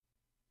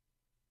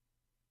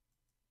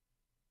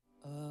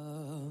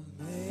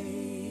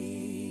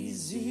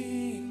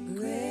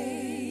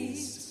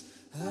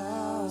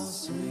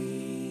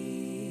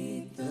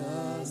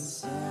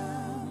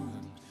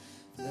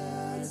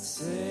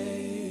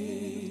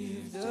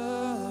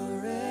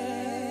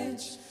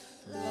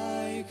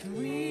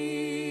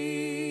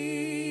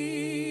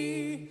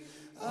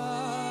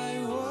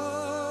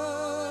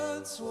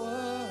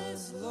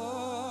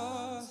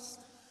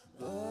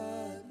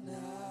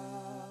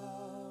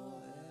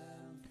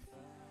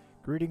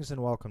Greetings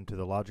and welcome to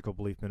the Logical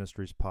Belief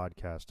Ministries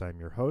podcast. I'm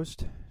your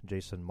host,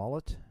 Jason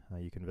Mullet.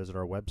 You can visit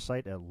our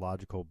website at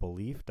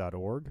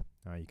logicalbelief.org.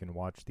 You can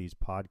watch these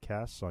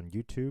podcasts on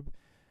YouTube.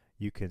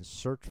 You can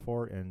search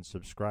for and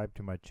subscribe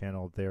to my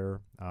channel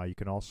there. You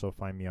can also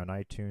find me on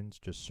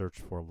iTunes. Just search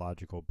for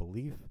Logical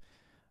Belief.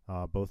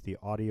 Both the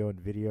audio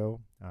and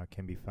video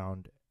can be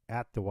found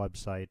at the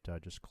website.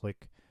 Just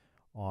click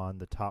on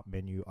the top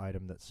menu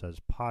item that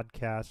says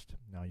podcast.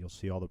 Now you'll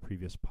see all the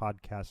previous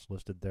podcasts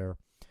listed there.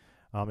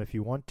 If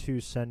you want to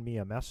send me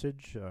a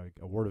message, a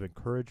word of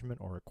encouragement,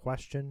 or a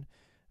question,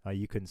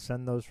 you can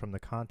send those from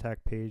the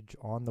contact page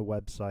on the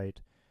website,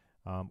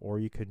 or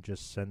you can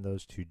just send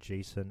those to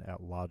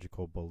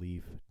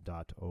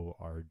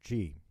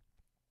jason@logicalbelief.org.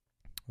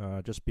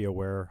 Just be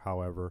aware,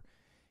 however,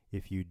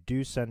 if you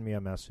do send me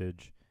a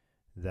message,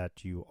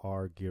 that you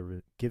are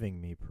giving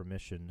me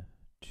permission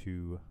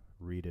to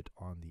read it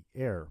on the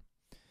air.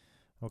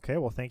 Okay,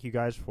 well, thank you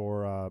guys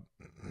for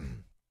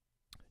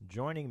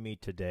joining me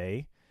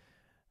today.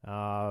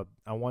 I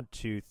want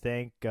to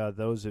thank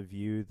those of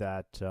you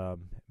that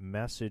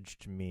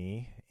messaged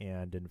me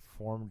and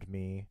informed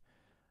me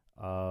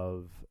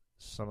of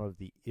some of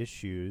the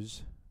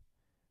issues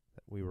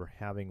that we were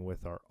having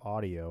with our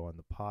audio on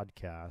the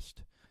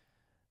podcast.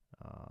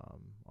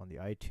 On the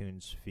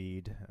iTunes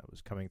feed, it was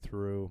coming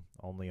through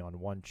only on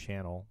one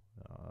channel,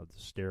 the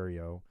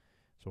stereo.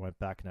 So I went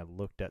back and I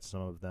looked at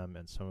some of them,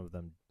 and some of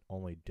them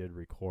only did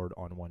record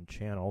on one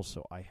channel.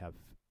 So I have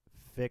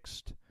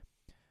fixed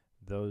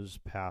those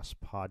past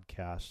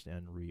podcasts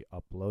and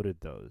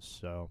re-uploaded those.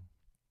 So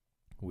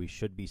we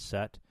should be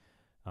set.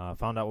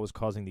 Found out what was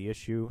causing the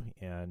issue,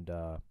 and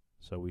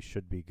so we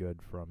should be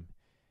good from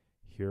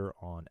here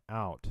on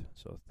out.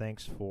 So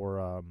thanks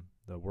for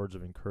the words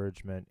of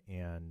encouragement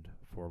and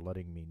for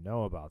letting me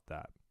know about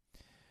that.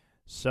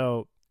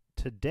 So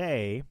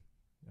today,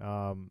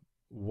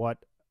 what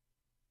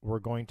we're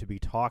going to be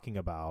talking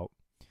about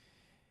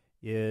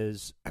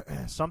is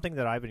something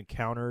that I've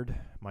encountered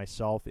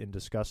myself in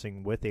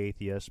discussing with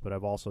atheists, but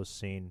I've also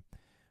seen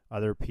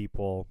other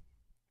people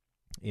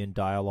in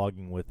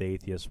dialoguing with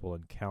atheists will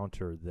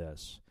encounter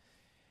this.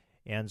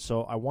 And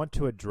so I want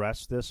to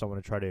address this. I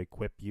want to try to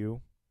equip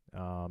you.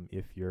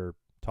 If you're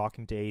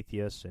talking to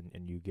atheists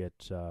and you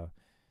get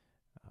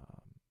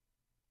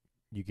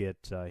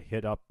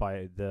hit up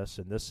by this,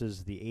 and this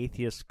is the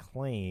atheist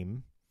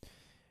claim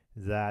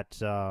that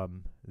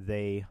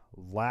they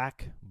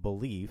lack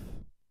belief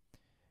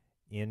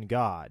in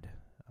God.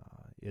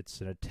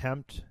 It's an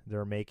attempt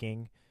they're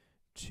making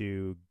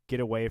to get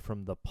away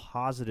from the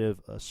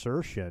positive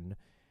assertion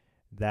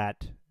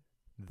that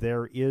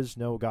there is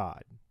no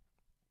God,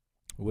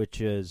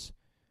 which is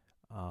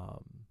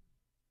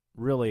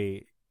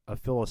really a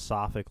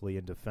philosophically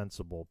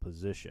indefensible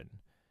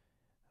position.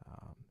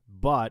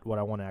 But what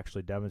I want to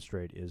actually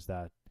demonstrate is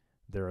that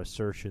their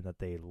assertion that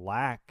they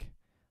lack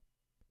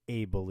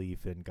a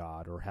belief in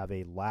God or have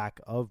a lack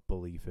of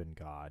belief in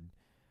God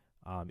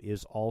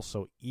is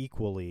also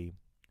equally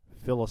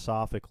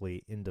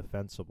philosophically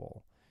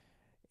indefensible,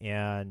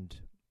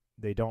 and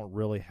they don't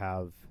really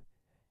have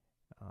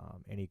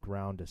any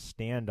ground to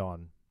stand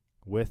on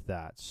with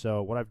that.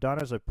 So what I've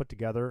done is I've put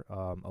together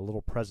a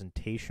little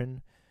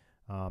presentation,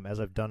 as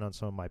I've done on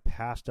some of my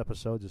past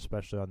episodes,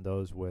 especially on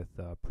those with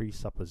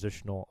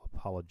presuppositional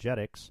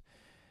apologetics.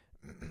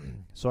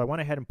 So I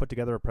went ahead and put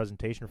together a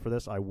presentation for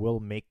this. I will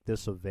make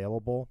this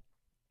available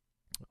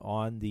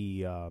on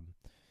the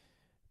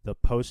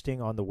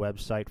posting on the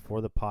website for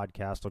the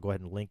podcast. I'll go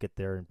ahead and link it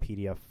there in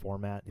PDF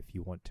format if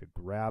you want to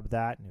grab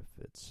that and if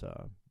it's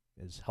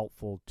is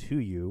helpful to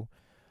you.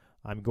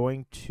 I'm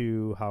going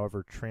to,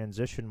 however,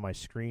 transition my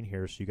screen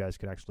here so you guys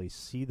can actually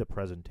see the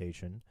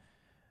presentation.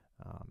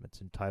 It's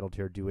entitled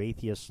here, "Do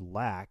Atheists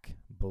Lack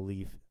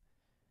Belief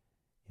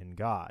in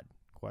God?"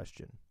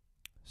 question.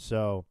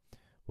 So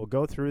we'll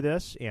go through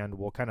this and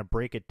we'll kind of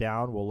break it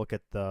down. We'll look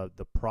at the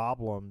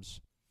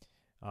problems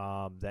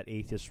that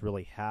atheists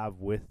really have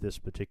with this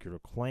particular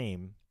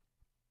claim,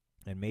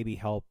 and maybe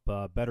help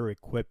better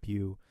equip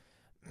you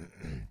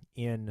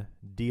in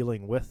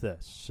dealing with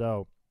this.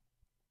 So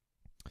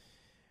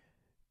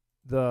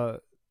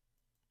the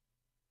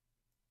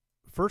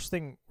first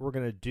thing we're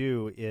going to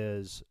do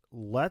is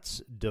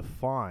let's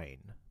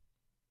define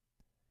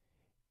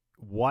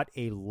what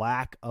a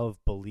lack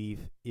of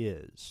belief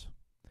is.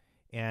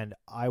 And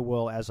I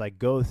will, as I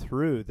go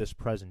through this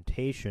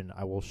presentation,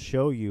 I will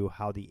show you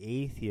how the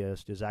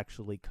atheist is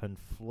actually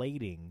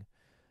conflating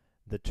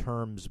the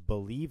terms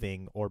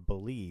believing or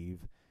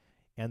believe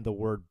and the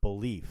word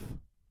belief.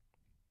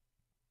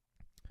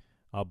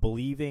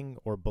 Believing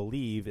or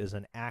believe is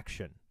an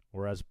action,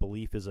 whereas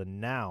belief is a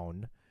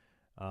noun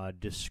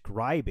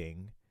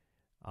describing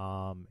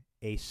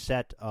a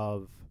set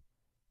of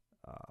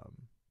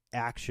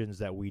actions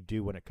that we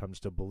do when it comes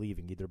to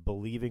believing, either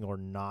believing or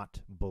not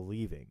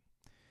believing.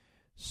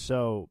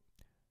 So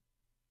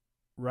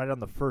right on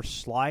the first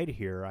slide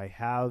here, I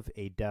have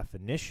a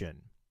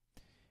definition,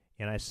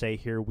 and I say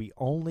here, we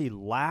only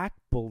lack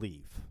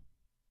belief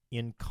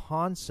in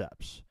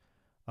concepts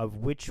of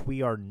which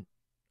we are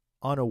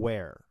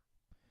unaware.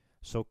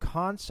 So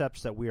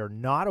concepts that we are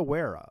not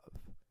aware of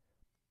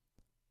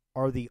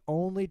are the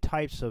only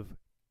types of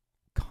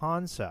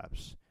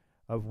concepts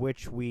of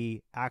which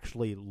we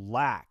actually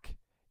lack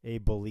a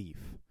belief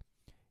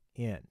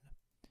in.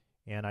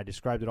 And I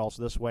described it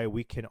also this way: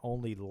 we can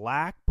only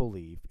lack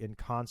belief in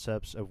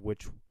concepts of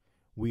which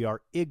we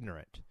are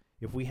ignorant.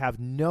 If we have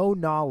no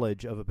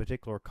knowledge of a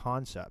particular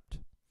concept,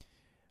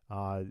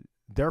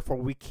 therefore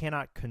we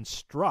cannot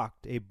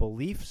construct a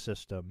belief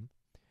system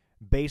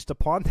based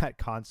upon that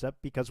concept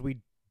because we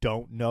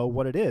don't know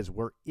what it is.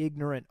 We're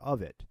ignorant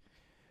of it.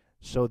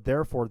 So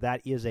therefore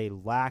that is a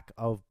lack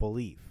of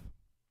belief.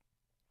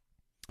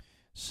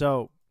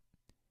 So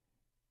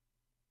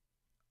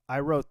I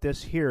wrote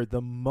this here: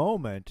 the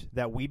moment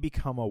that we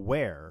become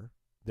aware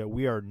that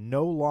we are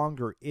no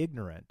longer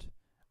ignorant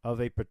of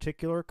a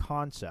particular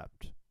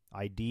concept,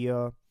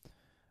 idea,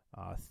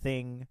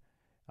 thing,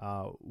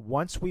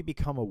 once we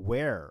become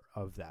aware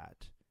of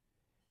that,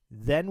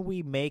 then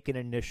we make an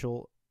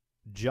initial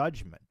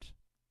judgment.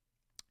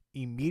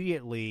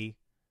 Immediately,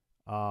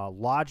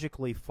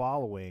 logically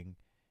following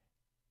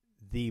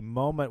the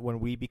moment when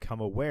we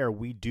become aware,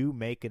 we do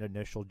make an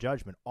initial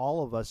judgment.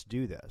 All of us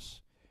do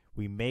this.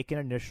 We make an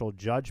initial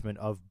judgment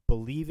of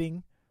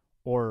believing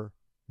or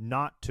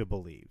not to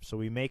believe. So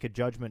we make a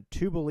judgment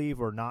to believe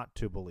or not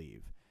to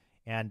believe.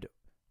 And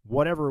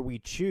whatever we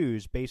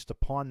choose based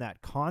upon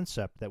that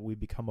concept that we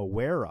become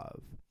aware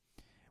of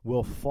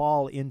will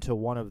fall into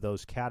one of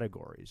those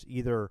categories.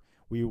 Either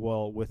we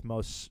will, with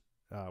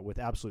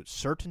absolute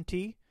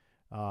certainty,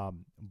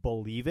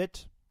 believe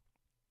it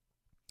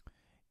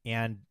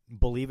and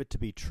believe it to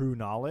be true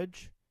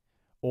knowledge,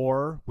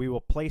 or we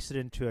will place it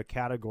into a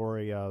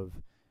category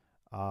of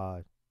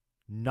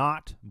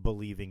not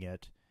believing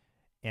it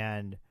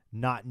and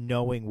not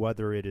knowing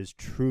whether it is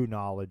true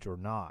knowledge or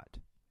not.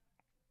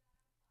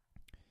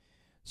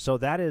 So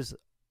that is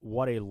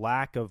what a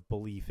lack of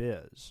belief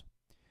is.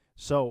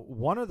 So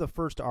one of the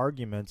first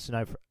arguments, and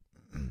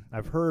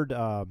I've heard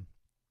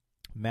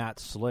Matt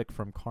Slick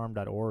from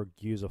carm.org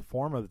use a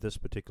form of this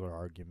particular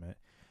argument,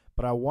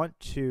 but I want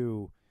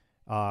to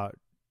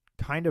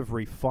kind of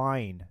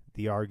refine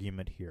the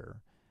argument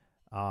here.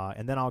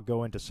 And then I'll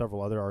go into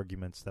several other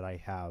arguments that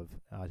I have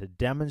to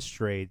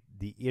demonstrate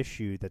the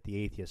issue that the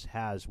atheist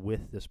has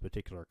with this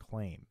particular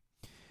claim.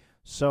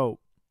 So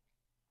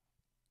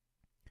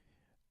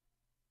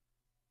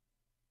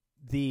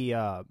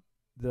the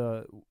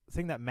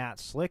thing that Matt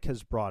Slick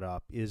has brought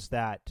up is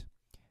that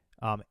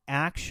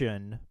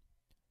action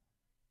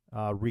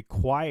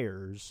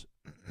requires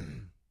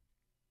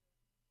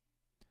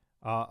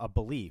a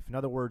belief. In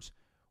other words,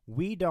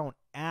 we don't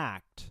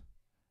act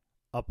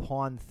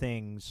upon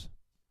things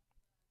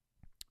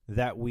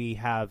that we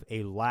have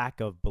a lack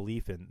of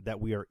belief in, that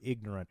we are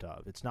ignorant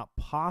of. It's not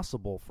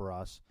possible for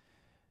us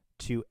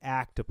to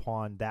act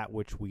upon that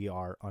which we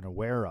are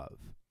unaware of.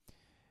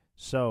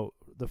 So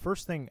the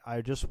first thing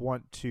I just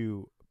want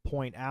to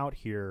point out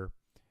here,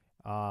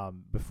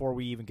 before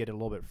we even get a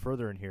little bit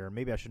further in here,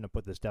 maybe I shouldn't have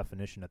put this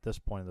definition at this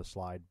point of the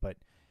slide, but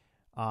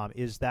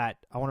is that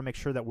I want to make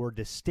sure that we're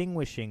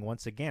distinguishing,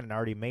 once again, and I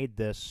already made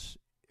this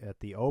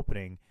at the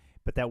opening,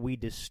 but that we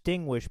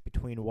distinguish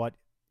between what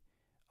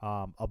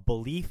a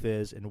belief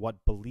is and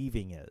what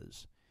believing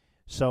is.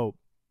 So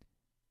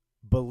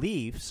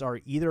beliefs are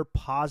either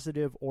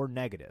positive or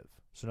negative.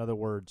 So in other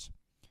words,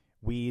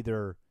 we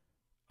either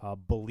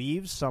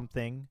believe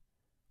something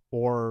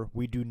or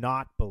we do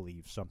not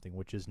believe something,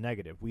 which is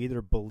negative. We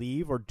either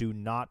believe or do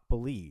not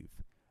believe.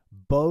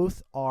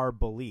 Both are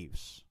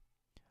beliefs.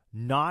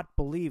 Not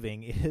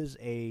believing is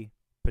a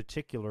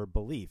particular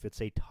belief.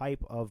 It's a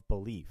type of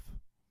belief.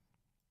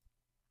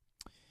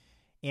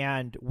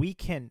 And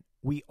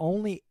we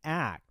only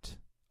act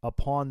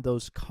upon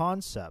those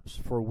concepts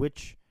for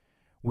which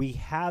we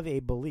have a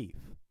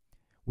belief.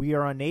 We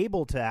are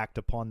unable to act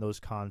upon those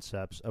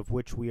concepts of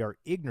which we are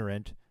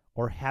ignorant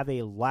or have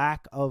a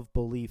lack of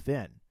belief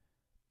in.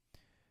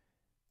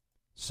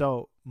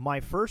 So my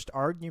first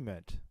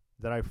argument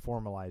that I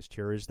formalized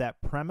here is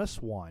that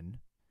premise one,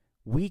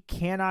 we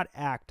cannot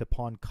act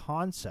upon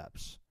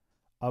concepts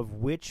of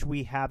which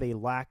we have a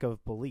lack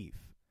of belief.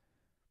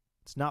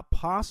 It's not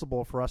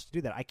possible for us to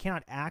do that. I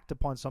cannot act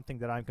upon something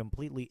that I'm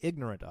completely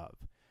ignorant of.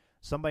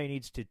 Somebody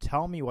needs to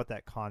tell me what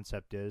that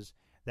concept is.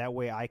 That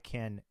way I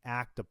can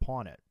act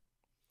upon it.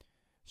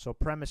 So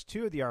premise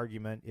two of the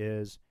argument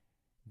is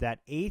that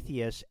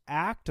atheists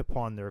act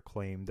upon their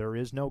claim there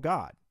is no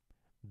God.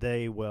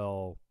 They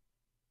will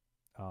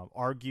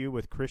argue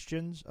with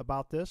Christians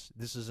about this.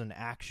 This is an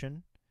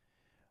action.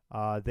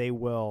 They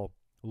will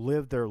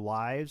live their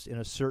lives in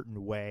a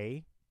certain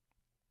way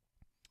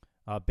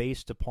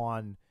based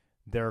upon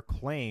their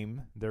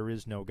claim there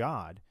is no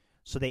God.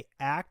 So they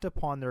act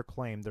upon their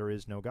claim there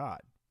is no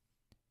God.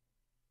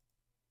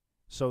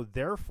 So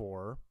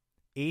therefore,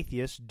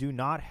 atheists do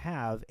not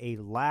have a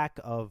lack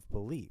of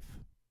belief.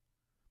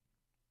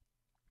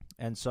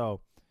 And so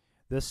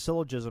this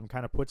syllogism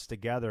kind of puts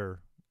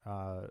together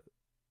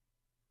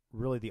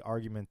really the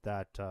argument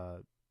that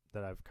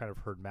I've kind of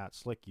heard Matt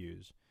Slick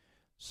use.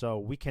 So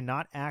we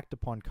cannot act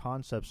upon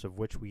concepts of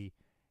which we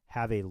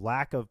have a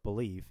lack of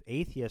belief.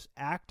 Atheists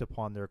act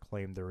upon their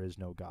claim there is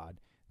no God.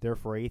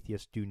 Therefore,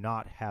 atheists do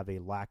not have a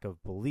lack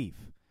of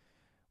belief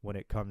when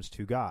it comes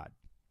to God.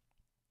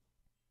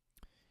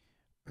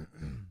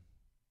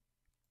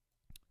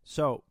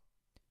 So,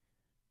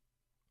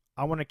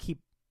 I want to keep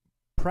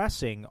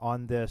pressing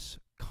on this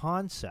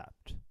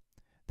concept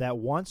that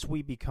once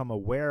we become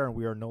aware and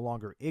we are no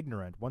longer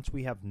ignorant, once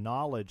we have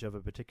knowledge of a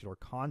particular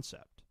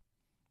concept,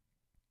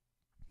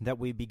 that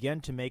we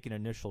begin to make an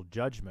initial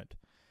judgment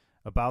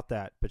about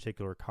that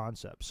particular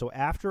concept. So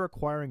after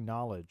acquiring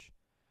knowledge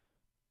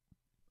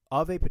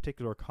of a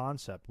particular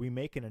concept, we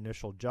make an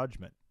initial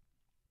judgment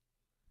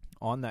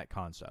on that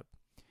concept.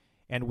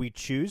 And we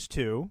choose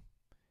to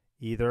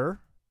either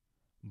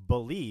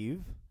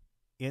believe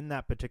in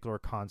that particular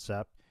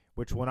concept,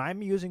 which when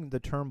I'm using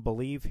the term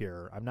believe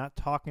here, I'm not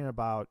talking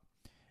about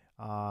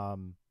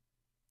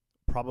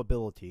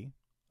probability.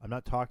 I'm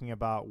not talking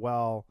about,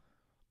 well,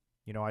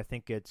 I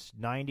think it's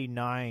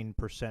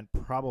 99%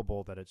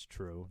 probable that it's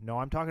true. No,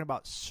 I'm talking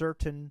about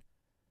certain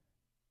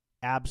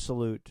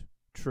absolute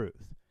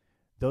truth.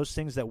 Those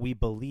things that we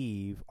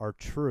believe are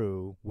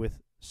true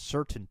with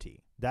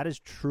certainty. That is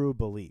true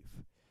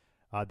belief.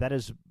 That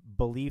is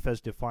belief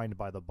as defined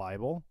by the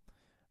Bible.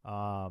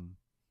 And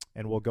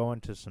we'll go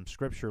into some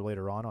scripture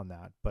later on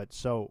that. But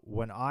so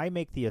when I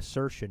make the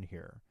assertion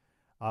here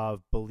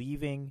of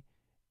believing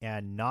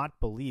and not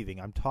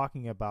believing, I'm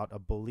talking about a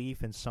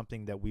belief in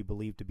something that we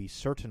believe to be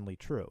certainly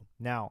true.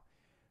 Now,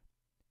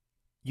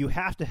 you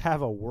have to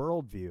have a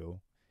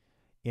worldview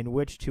in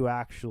which to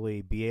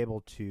actually be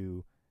able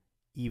to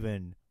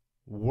even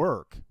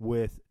work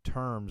with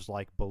terms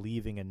like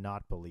believing and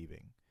not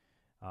believing.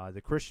 The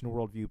Christian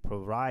worldview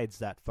provides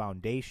that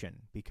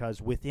foundation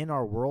because within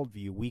our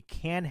worldview, we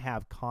can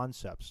have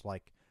concepts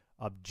like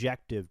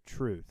objective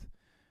truth,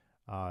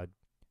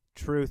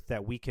 truth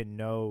that we can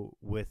know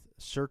with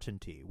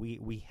certainty.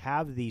 We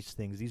have these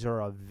things. These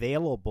are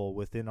available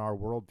within our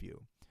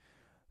worldview.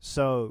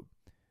 So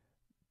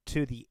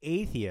to the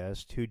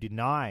atheist who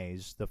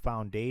denies the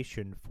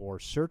foundation for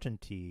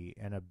certainty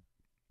and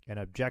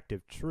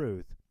objective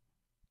truth,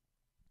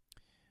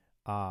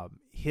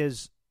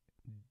 his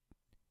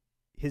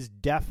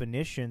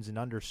definitions and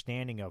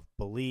understanding of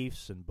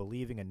beliefs and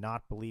believing and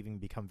not believing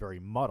become very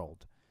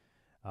muddled.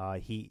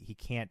 He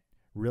can't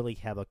really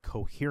have a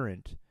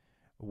coherent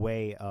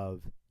way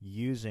of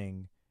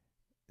using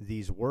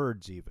these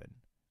words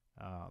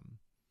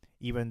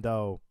even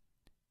though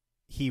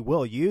he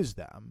will use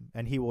them,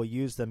 and he will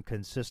use them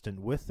consistent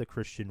with the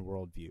Christian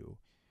worldview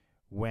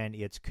when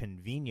it's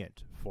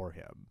convenient for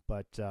him,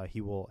 but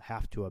he will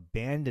have to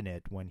abandon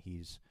it when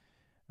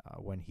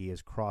he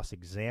is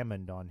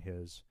cross-examined on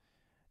his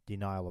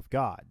denial of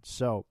God.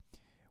 So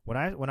when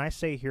I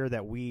say here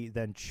that we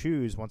then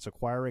choose, once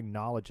acquiring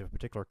knowledge of a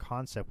particular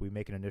concept, we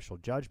make an initial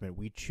judgment,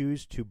 we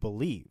choose to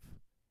believe.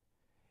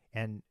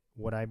 And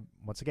what I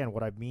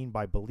mean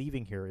by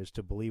believing here is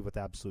to believe with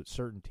absolute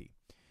certainty.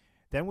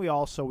 Then we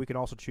can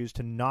also choose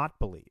to not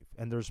believe.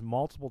 And there's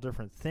multiple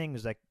different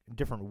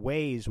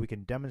ways we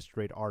can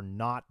demonstrate our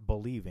not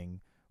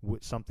believing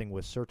with something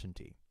with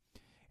certainty.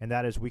 And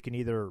that is, we can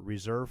either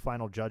reserve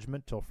final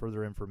judgment till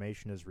further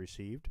information is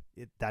received.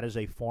 That is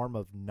a form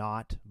of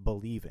not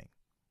believing.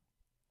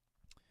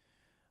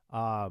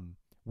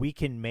 We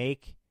can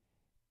make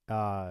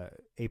a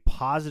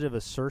positive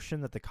assertion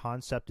that the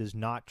concept is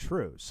not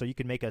true. So you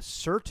can make a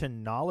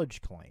certain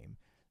knowledge claim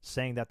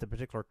saying that the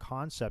particular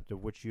concept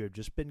of which you have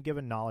just been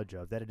given knowledge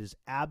of, that it is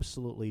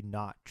absolutely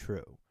not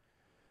true.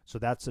 So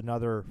that's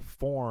another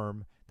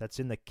form that's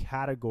in the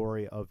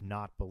category of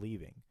not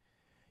believing.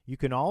 You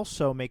can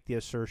also make the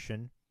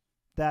assertion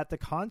that the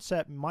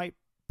concept might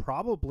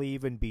probably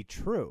even be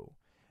true,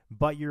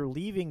 but you're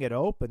leaving it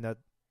open that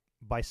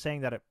by saying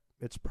that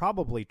it's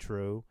probably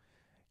true,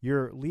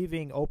 you're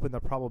leaving open the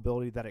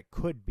probability that it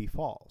could be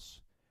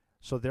false.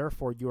 So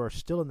therefore, you are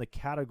still in the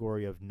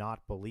category of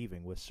not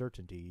believing with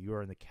certainty. You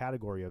are in the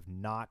category of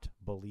not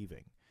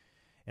believing.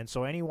 And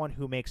so anyone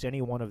who makes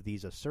any one of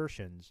these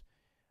assertions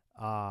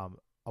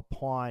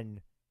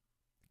upon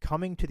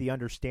coming to the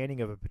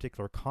understanding of a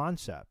particular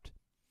concept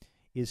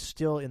is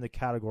still in the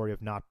category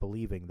of not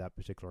believing that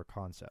particular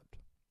concept.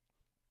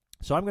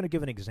 So I'm going to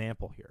give an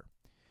example here.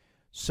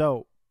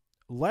 So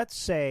let's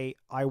say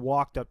I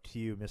walked up to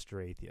you,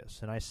 Mr.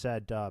 Atheist, and I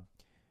said,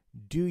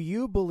 do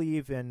you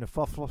believe in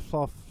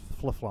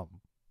flum?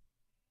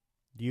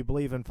 Do you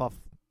believe in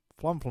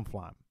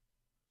flum?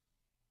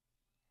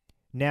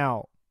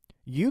 Now,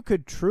 you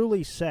could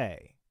truly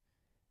say,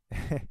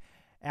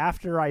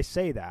 after I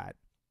say that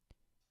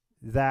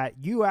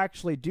you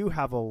actually do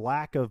have a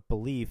lack of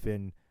belief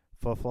in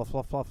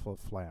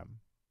flam,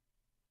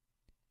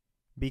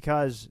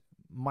 because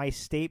my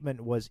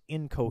statement was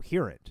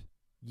incoherent.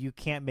 You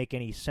can't make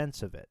any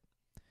sense of it.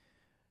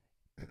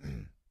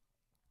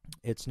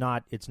 It's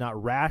not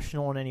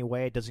rational in any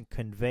way. It doesn't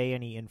convey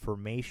any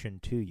information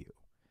to you.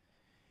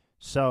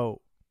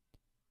 So,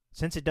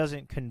 since it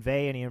doesn't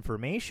convey any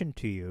information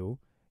to you,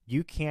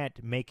 you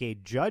can't make a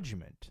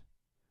judgment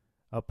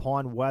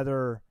upon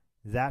whether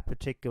that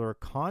particular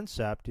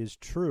concept is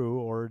true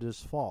or it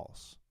is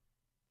false.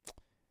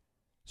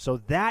 So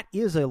that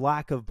is a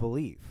lack of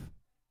belief.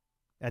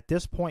 At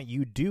this point,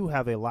 you do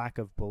have a lack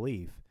of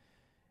belief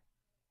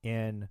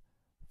in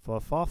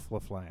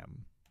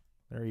Fafaflaflam.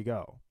 There you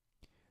go.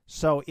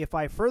 So if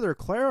I further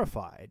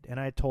clarified, and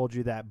I told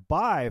you that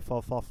by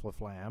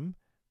Fafaflaflam,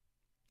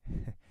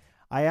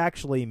 I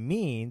actually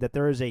mean that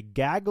there is a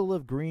gaggle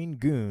of green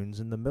goons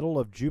in the middle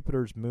of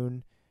Jupiter's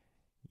moon,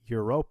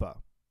 Europa.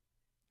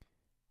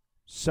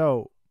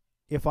 So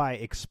if I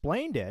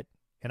explained it,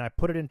 and I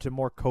put it into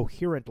more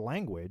coherent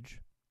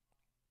language,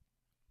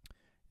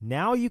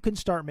 now you can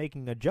start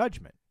making a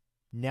judgment.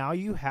 Now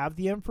you have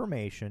the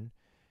information,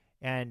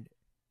 and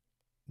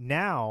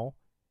now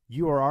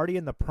you are already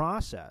in the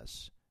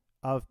process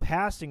of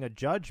passing a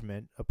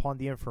judgment upon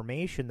the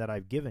information that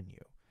I've given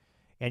you.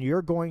 And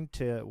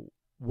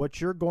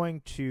what you're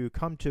going to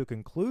come to a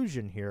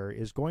conclusion here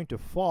is going to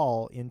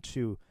fall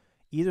into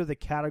either the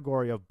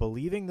category of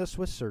believing this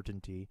with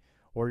certainty,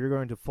 or you're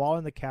going to fall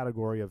in the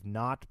category of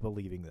not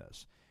believing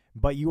this.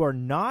 But you are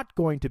not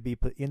going to be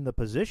in the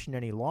position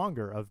any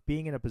longer of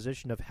being in a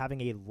position of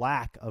having a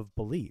lack of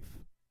belief.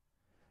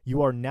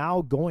 You are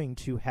now going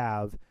to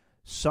have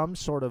some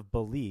sort of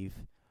belief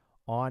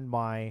on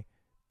my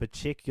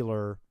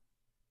particular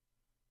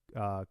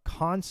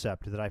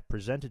concept that I've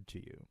presented to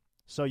you.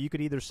 So you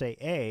could either say,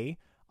 A,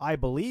 I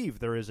believe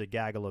there is a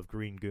gaggle of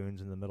green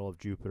goons in the middle of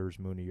Jupiter's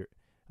moon,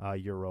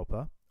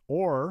 Europa,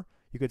 or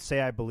you could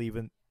say, I believe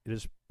it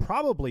is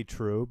probably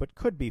true, but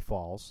could be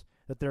false,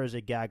 that there is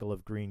a gaggle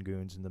of green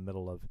goons in the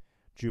middle of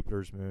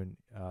Jupiter's moon,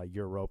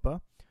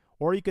 Europa.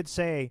 Or you could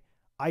say,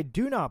 I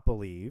do not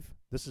believe.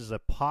 This is a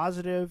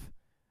positive,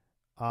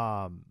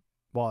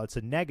 well, it's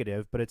a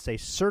negative, but it's a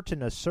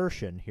certain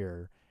assertion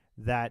here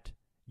that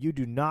you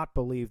do not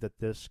believe that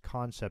this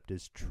concept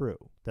is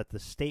true, that the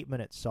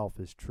statement itself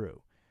is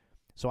true.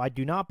 So I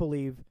do not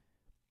believe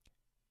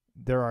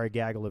there are a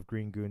gaggle of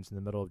green goons in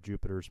the middle of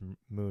Jupiter's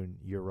moon,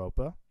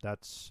 Europa.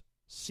 That's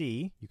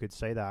C, you could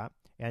say that.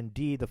 And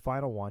D, the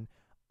final one,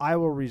 I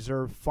will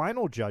reserve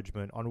final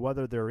judgment on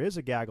whether there is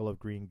a gaggle of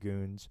green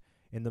goons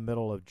in the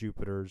middle of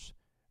Jupiter's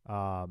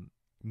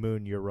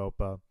moon,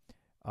 Europa.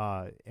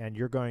 And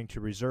you're going to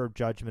reserve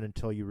judgment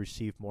until you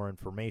receive more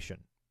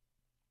information.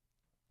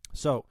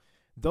 So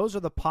those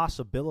are the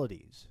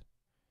possibilities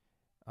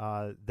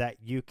that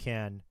you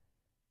can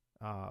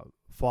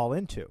fall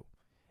into.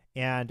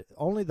 And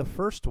only the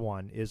first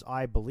one is,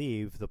 I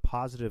believe, the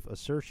positive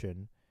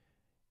assertion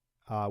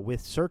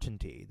with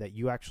certainty that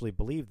you actually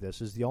believe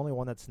this is the only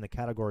one that's in the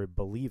category of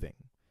believing.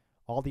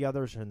 All the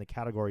others are in the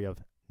category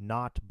of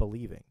not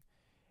believing.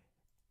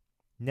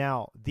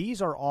 Now,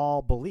 these are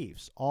all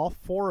beliefs. All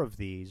four of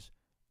these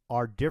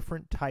are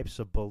different types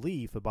of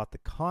belief about the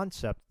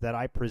concept that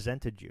I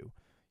presented you.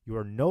 You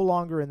are no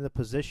longer in the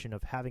position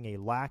of having a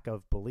lack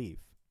of belief.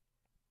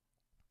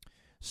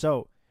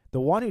 So, the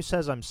one who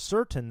says, I'm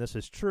certain this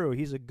is true,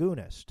 he's a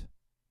goonist.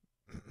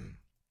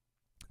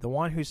 The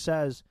one who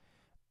says,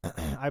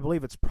 I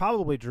believe it's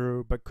probably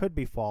true, but could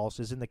be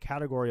false, is in the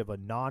category of a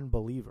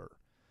non-believer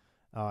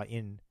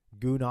in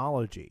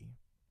goonology.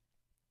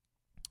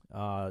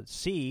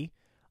 C,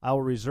 I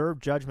will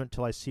reserve judgment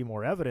till I see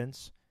more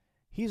evidence.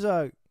 He's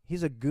a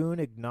goon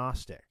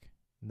agnostic,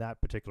 that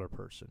particular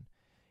person.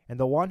 And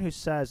the one who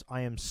says,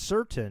 I am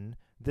certain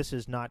this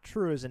is not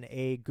true, is an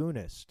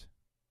agoonist.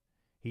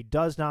 He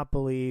does not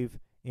believe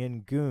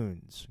in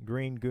goons,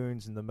 green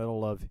goons in the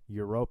middle of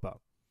Europa.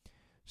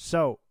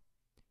 So,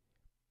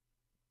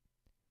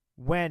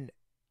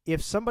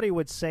 if somebody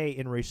would say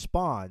in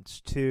response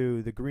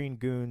to the green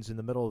goons in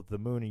the middle of the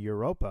moon of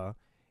Europa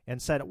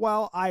and said,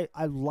 well, I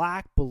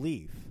lack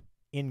belief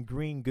in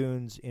green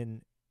goons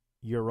in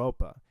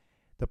Europa,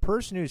 the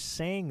person who's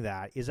saying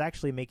that is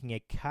actually making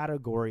a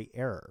category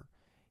error.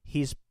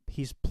 He's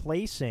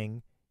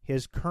placing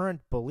his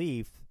current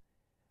belief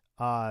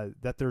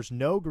that there's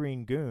no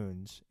green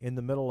goons in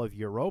the middle of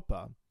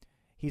Europa.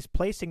 He's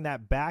placing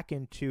that back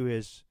into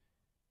his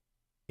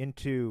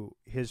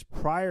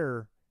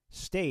prior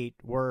state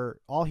where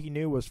all he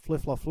knew was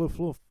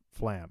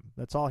flam.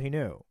 That's all he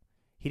knew.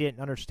 He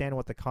didn't understand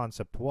what the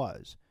concept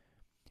was.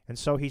 And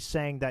so he's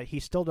saying that he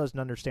still doesn't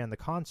understand the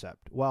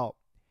concept. Well,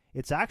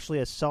 it's actually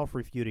a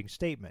self-refuting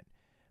statement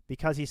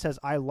because he says,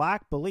 I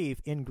lack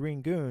belief in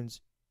green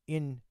goons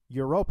in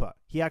Europa.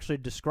 He actually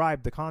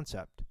described the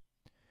concept.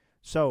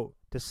 So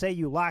to say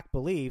you lack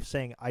belief,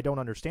 saying I don't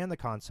understand the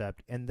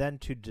concept, and then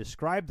to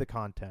describe the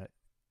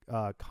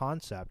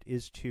concept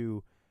is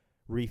to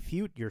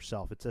refute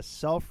yourself. It's a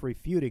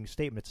self-refuting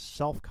statement. It's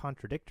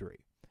self-contradictory.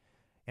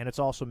 And it's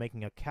also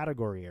making a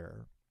category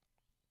error.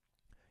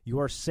 You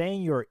are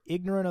saying you're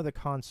ignorant of the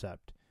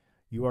concept.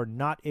 You are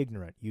not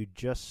ignorant. You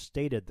just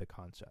stated the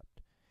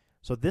concept.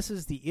 So this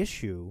is the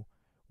issue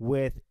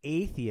with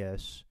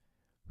atheists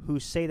who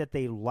say that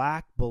they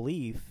lack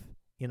belief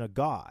in a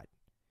God.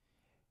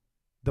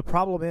 The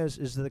problem is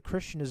that the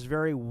Christian is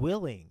very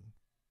willing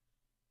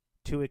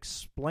to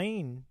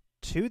explain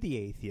to the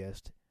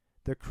atheist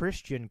the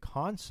Christian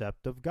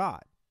concept of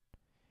God.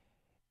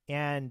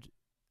 And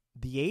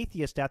the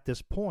atheist at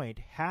this point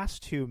has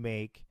to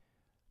make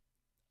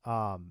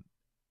some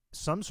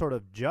sort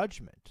of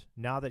judgment.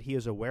 Now that he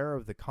is aware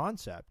of the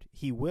concept,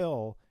 he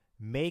will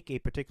make a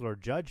particular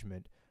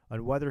judgment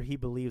on whether he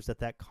believes that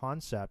that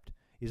concept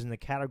is in the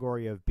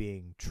category of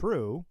being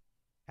true,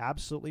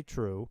 absolutely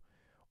true,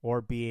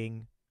 or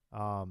being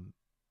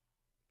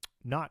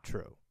not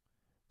true.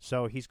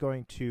 So he's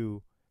going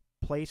to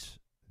place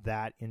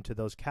that into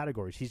those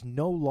categories. He's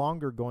no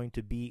longer going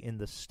to be in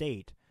the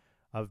state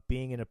of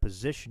being in a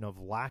position of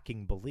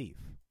lacking belief.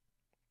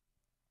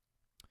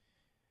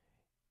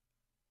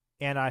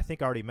 And I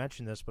think I already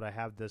mentioned this, but I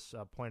have this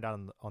pointed out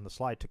on the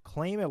slide. To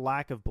claim a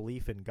lack of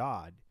belief in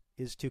God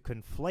is to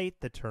conflate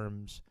the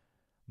terms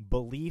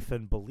belief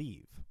and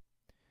believe.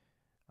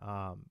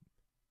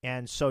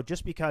 And so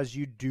just because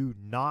you do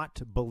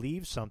not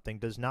believe something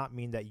does not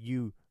mean that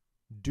you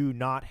do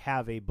not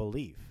have a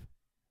belief.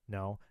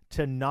 No,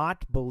 to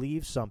not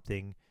believe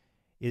something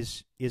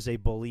is a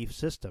belief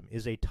system,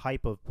 is a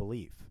type of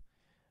belief.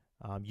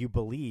 You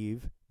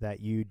believe that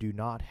you do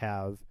not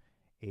have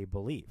a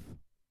belief.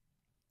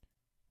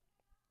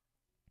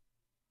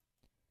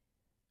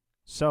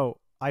 So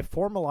I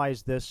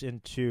formalized this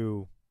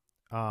into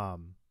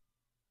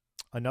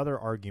another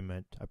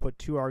argument. I put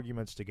two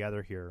arguments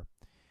together here.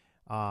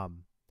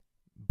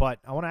 But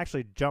I want to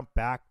actually jump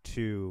back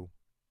to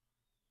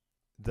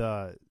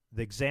the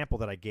example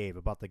that I gave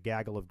about the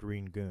gaggle of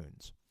green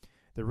goons.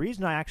 The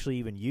reason I actually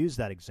even use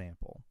that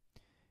example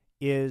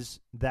is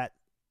that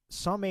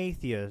some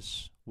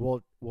atheists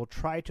will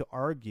try to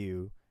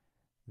argue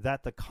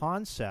that the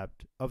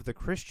concept of the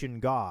Christian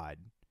God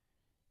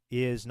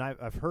is, and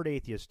I've heard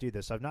atheists do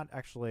this. I'm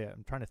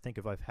trying to think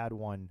if I've had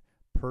one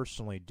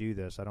personally do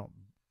this.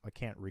 I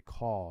can't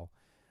recall.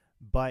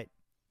 But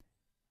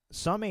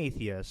some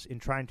atheists, in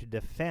trying to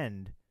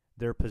defend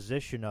their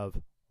position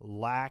of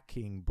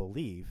lacking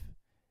belief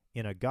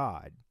in a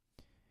God,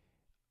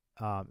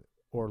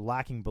 or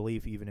lacking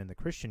belief even in the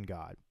Christian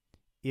God,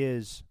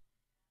 is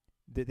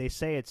that they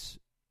say it's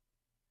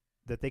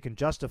that they can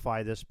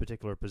justify this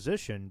particular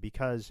position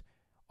because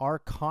our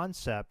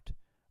concept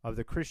of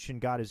the Christian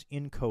God is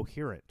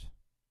incoherent.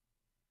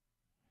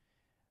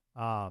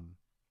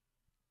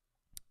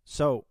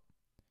 So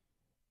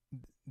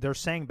they're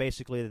saying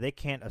basically that they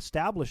can't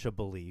establish a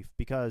belief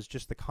because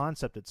just the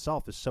concept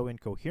itself is so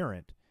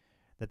incoherent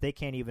that they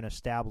can't even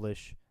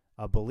establish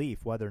a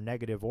belief, whether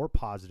negative or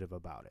positive,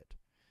 about it.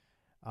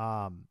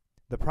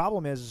 The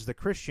problem is the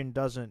Christian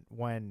doesn't,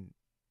 when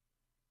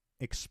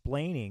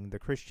explaining the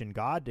Christian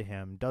God to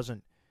him,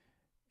 doesn't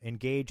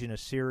engage in a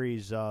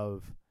series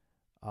of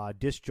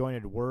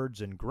disjointed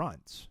words and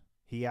grunts.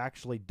 He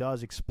actually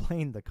does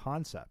explain the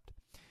concept.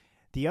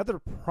 The other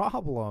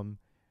problem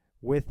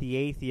with the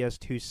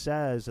atheist who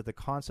says that the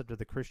concept of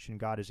the Christian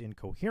God is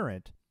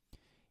incoherent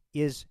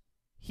is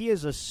he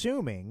is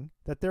assuming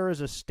that there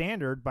is a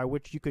standard by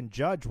which you can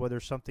judge whether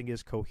something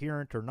is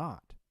coherent or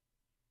not.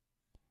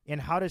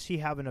 And how does he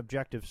have an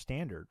objective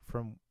standard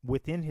from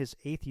within his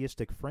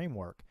atheistic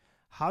framework?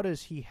 How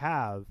does he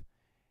have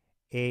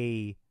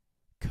a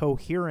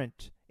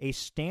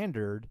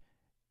standard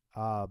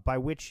by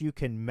which you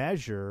can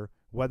measure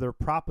whether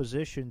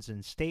propositions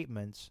and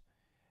statements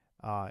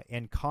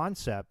and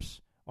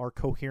concepts are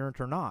coherent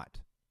or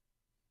not?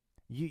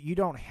 You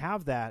don't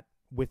have that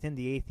within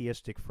the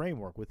atheistic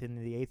framework, within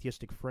the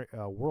atheistic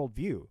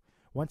worldview.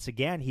 Once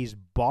again, he's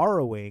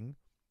borrowing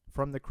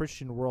from the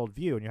Christian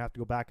worldview, and you have to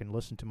go back and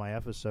listen to my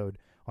episode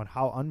on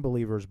how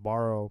unbelievers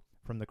borrow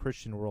from the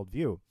Christian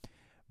worldview.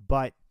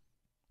 But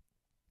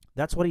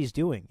that's what he's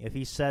doing if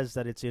he says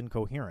that it's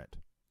incoherent.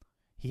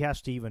 He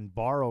has to even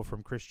borrow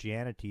from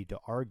Christianity to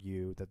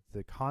argue that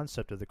the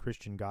concept of the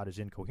Christian God is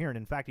incoherent.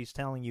 In fact, he's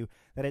telling you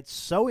that it's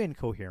so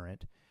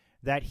incoherent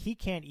that he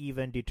can't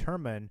even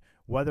determine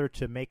whether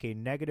to make a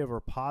negative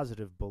or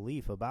positive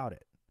belief about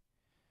it,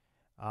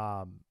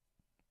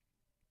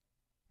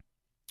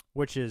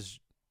 which is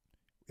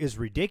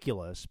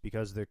ridiculous,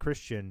 because the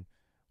Christian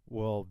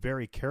will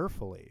very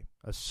carefully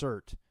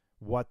assert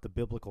what the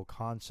biblical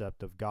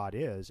concept of God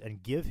is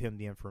and give him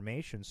the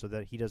information so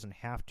that he doesn't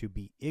have to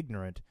be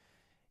ignorant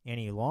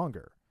any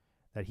longer,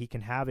 that he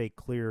can have a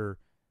clear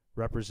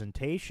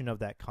representation of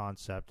that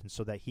concept, and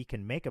so that he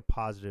can make a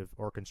positive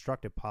or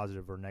construct a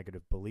positive or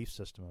negative belief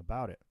system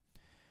about it.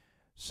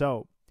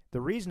 So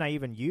the reason I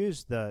even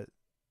use the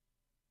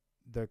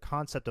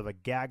concept of a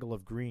gaggle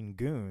of green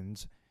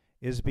goons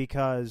is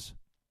because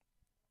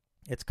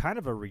it's kind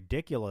of a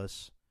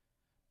ridiculous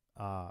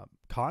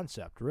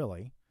concept,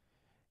 really.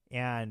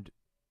 And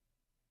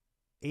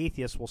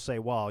atheists will say,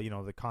 well,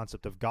 the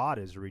concept of God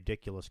is a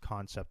ridiculous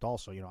concept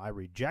also. I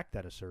reject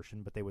that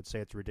assertion, but they would say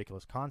it's a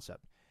ridiculous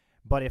concept.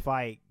 But if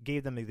I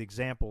gave them the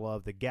example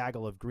of the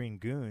gaggle of green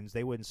goons,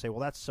 they wouldn't say, well,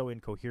 that's so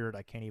incoherent,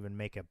 I can't even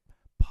make a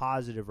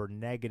positive or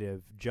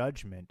negative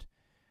judgment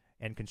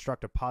and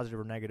construct a positive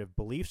or negative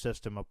belief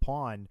system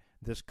upon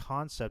this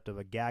concept of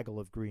a gaggle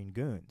of green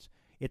goons.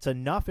 It's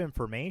enough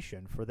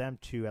information for them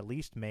to at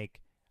least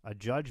make a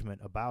judgment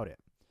about it.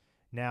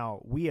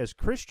 Now, we as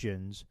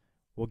Christians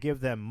We'll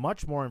give them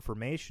much more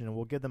information, and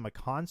we'll give them a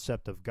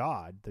concept of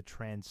God, the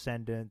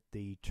transcendent,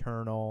 the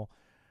eternal,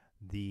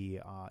 the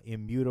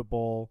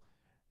immutable,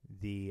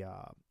 the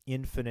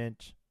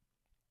infinite,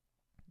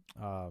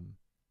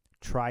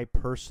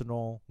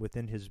 tripersonal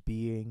within his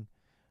being.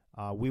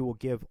 We will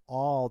give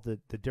all the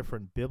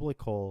different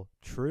biblical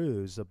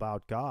truths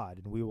about God,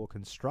 and we will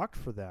construct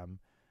for them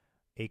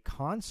a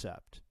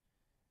concept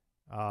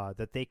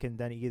that they can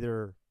then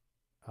either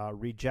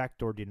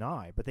reject or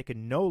deny, but they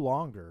can no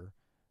longer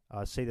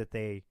say that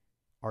they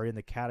are in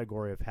the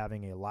category of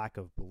having a lack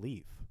of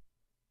belief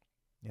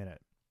in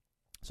it.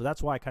 So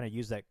that's why I kind of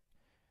use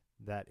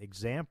that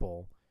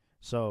example.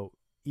 So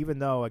even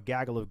though a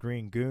gaggle of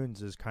green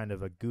goons is kind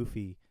of a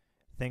goofy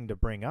thing to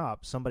bring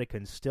up, somebody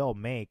can still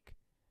make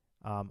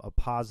a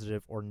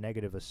positive or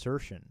negative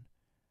assertion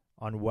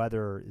on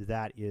whether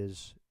that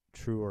is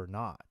true or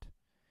not.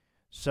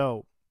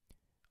 So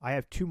I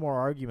have two more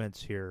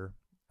arguments here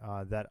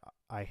that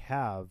I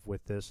have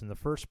with this, and the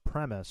first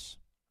premise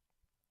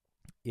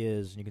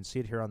is, and you can see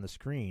it here on the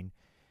screen,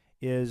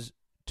 is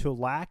to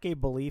lack a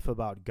belief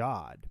about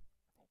God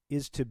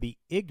is to be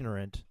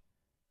ignorant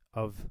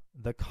of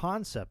the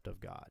concept of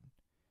God.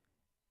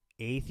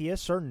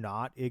 Atheists are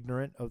not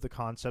ignorant of the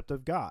concept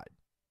of God,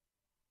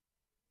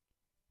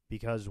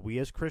 because we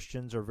as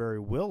Christians are very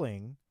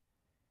willing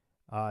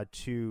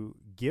to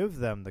give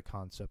them the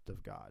concept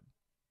of God.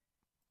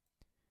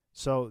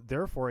 So,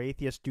 therefore,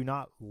 atheists do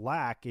not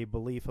lack a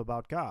belief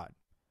about God.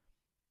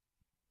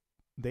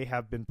 They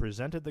have been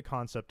presented the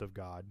concept of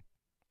God,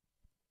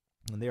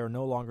 and they are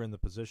no longer in the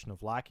position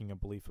of lacking a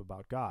belief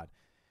about God.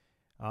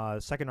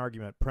 Second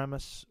argument,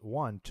 premise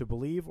 1, to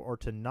believe or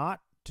to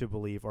not to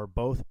believe are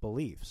both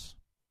beliefs.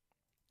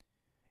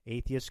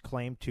 Atheists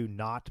claim to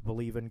not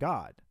believe in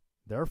God.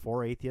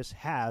 Therefore, atheists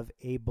have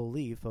a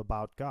belief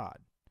about God.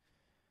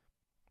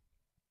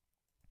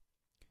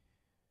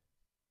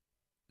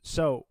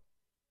 So,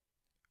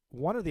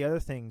 one of the other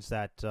things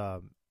that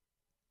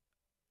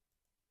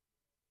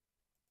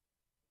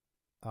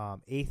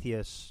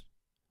atheists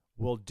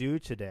will do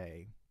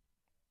today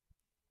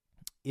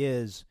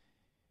is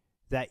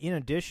that in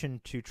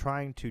addition to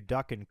trying to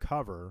duck and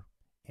cover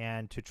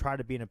and to try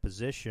to be in a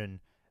position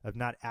of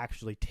not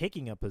actually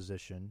taking a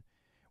position,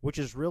 which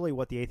is really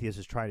what the atheist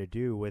is trying to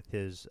do with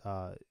his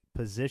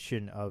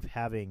position of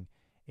having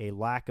a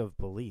lack of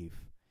belief,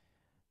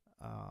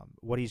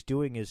 what he's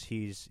doing is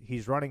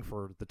he's running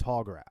for the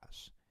tall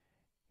grass.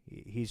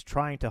 He's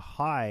trying to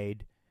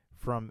hide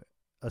from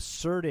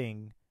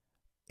asserting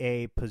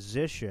a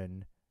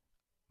position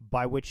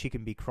by which he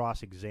can be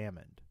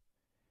cross-examined.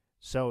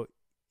 So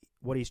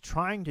what he's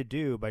trying to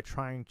do by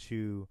trying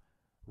to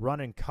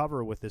run and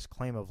cover with this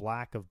claim of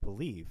lack of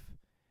belief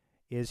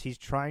is he's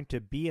trying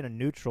to be in a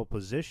neutral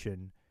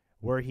position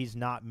where he's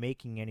not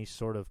making any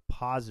sort of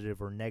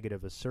positive or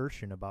negative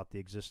assertion about the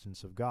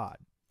existence of God.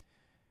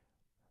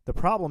 The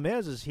problem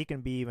is he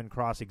can be even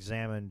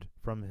cross-examined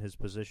from his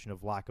position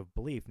of lack of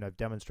belief, and I've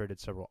demonstrated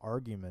several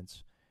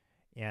arguments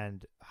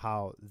and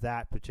how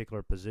that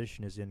particular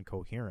position is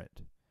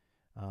incoherent.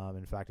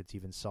 In fact, it's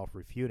even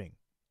self-refuting.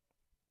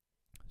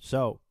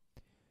 So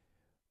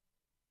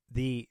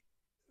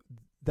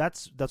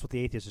that's what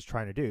the atheist is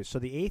trying to do. So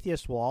the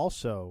atheist will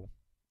also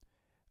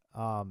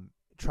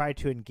try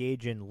to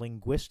engage in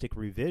linguistic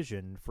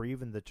revision for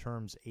even the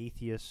terms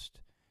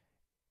atheist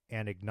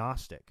and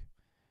agnostic.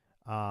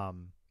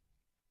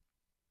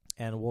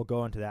 And we'll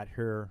go into that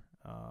here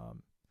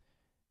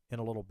in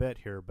a little bit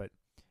here, but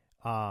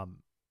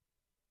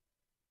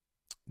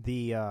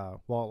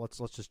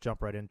let's just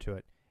jump right into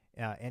it.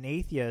 An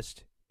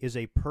atheist is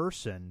a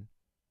person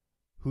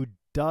who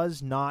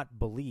does not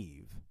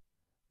believe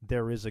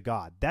there is a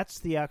God. That's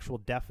the actual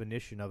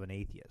definition of an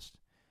atheist.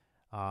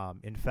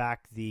 In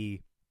fact,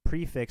 the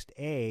prefix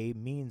a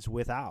means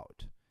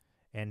without,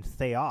 and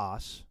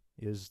theos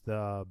is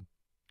the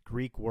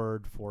Greek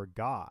word for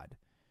God.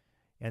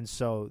 And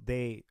so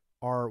they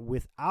are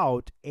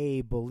without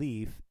a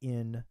belief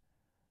in,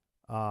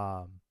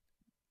 or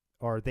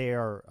they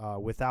are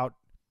without,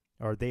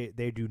 or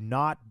they do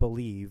not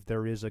believe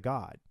there is a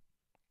God.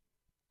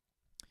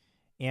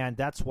 And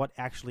that's what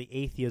actually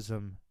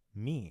atheism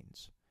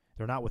means.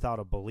 They're not without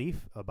a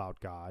belief about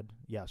God.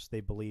 Yes,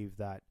 they believe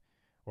that,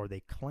 or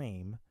they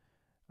claim,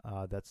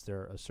 that's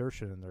their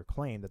assertion and their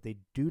claim, that they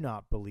do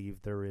not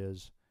believe there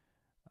is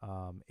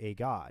a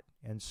God.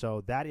 And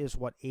so that is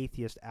what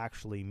atheist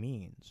actually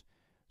means.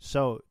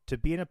 So to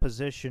be in a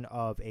position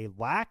of a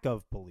lack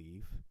of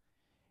belief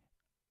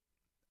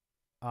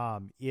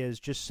is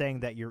just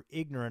saying that you're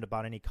ignorant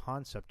about any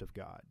concept of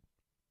God.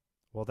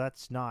 Well,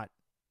 that's not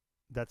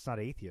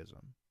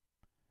atheism.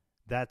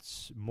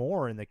 That's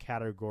more in the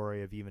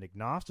category of even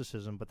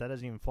agnosticism, but that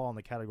doesn't even fall in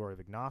the category of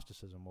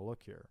agnosticism. We'll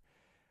look here.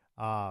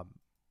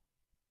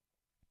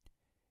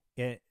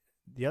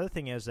 The other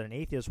thing is that an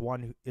atheist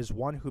is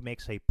one who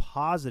makes a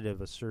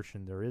positive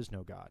assertion there is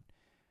no God.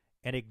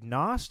 An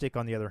agnostic,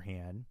 on the other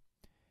hand,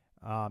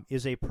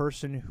 is a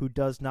person who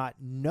does not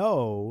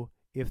know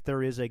if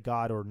there is a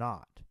God or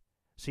not.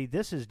 See,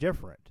 this is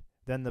different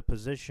than the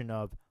position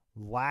of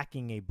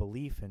lacking a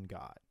belief in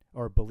God,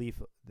 or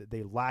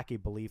they lack a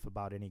belief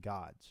about any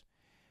gods.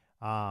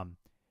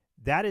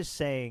 That is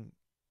saying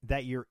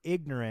that you're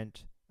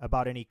ignorant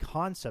about any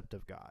concept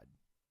of God.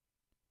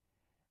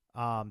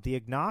 The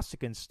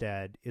agnostic,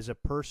 instead, is a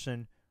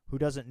person who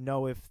doesn't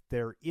know if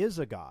there is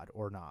a God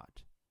or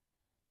not.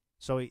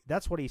 So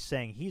that's what he's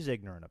saying he's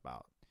ignorant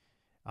about.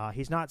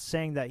 He's not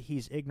saying that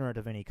he's ignorant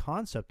of any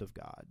concept of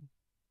God.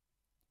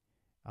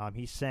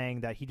 He's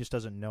saying that he just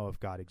doesn't know if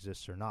God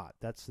exists or not.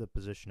 That's the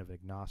position of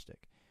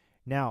agnostic.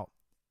 Now,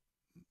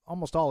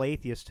 almost all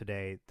atheists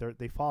today,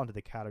 they fall into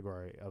the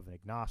category of an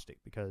agnostic,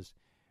 because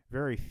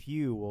very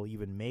few will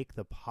even make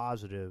the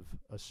positive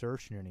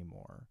assertion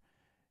anymore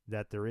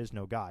that there is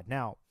no God.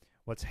 Now,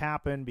 what's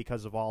happened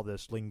because of all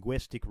this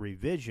linguistic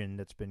revision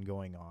that's been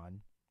going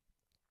on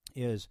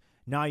is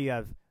now you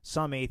have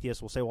some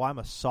atheists will say, well, I'm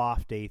a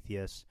soft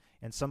atheist,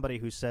 and somebody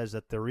who says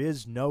that there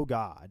is no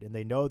God, and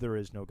they know there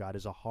is no God,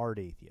 is a hard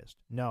atheist.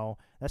 No,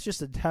 that's just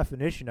the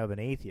definition of an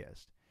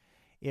atheist.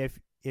 If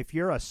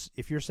you're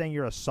saying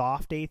you're a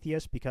soft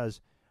atheist because,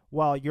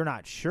 well, you're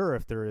not sure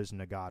if there isn't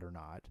a God or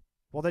not,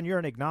 well, then you're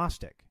an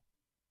agnostic.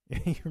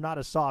 You're not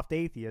a soft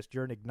atheist,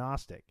 you're an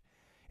agnostic.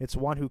 It's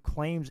one who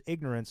claims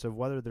ignorance of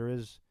whether there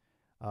is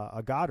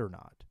a God or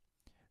not.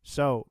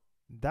 So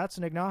that's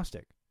an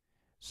agnostic.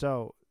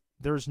 So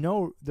there's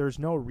no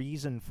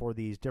reason for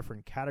these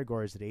different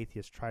categories that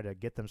atheists try to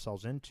get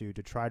themselves into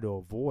to try to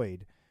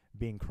avoid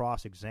being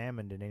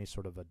cross-examined in any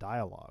sort of a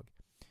dialogue.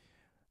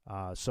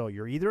 So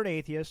you're either an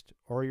atheist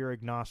or you're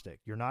agnostic.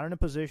 You're not in a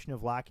position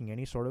of lacking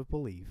any sort of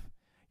belief.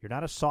 You're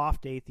not a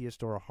soft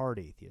atheist or a hard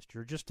atheist.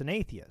 You're just an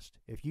atheist.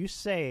 If you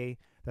say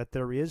that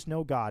there is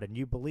no God and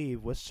you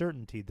believe with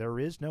certainty there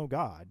is no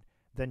God,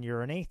 then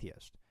you're an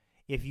atheist.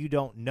 If you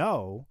don't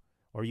know,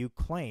 or you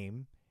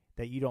claim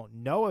that you don't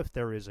know if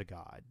there is a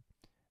God,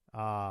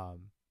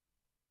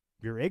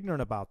 you're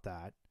ignorant about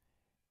that,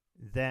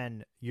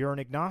 then you're an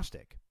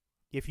agnostic.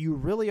 If you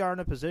really are in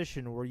a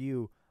position where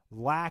you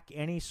lack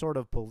any sort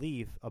of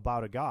belief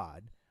about a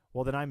God,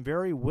 well, then I'm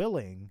very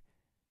willing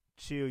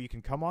you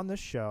can come on this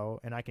show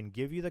and I can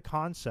give you the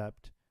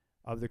concept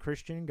of the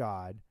Christian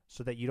God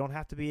so that you don't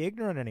have to be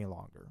ignorant any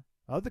longer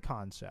of the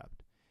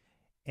concept.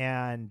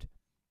 And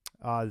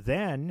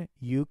then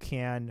you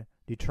can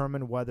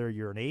determine whether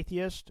you're an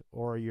atheist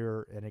or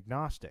you're an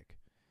agnostic.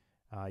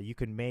 You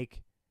can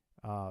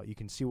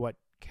see what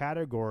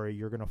category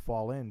you're going to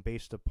fall in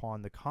based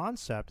upon the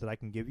concept that I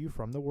can give you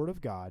from the Word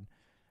of God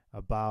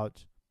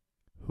about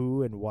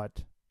who and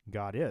what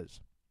God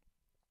is.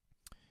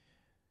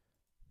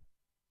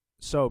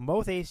 So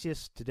most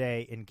atheists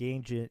today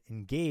engage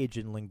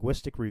in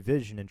linguistic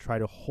revision and try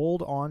to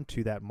hold on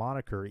to that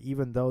moniker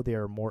even though they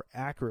are more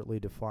accurately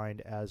defined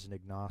as an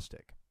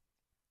agnostic.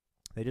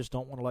 They just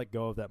don't want to let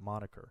go of that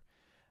moniker.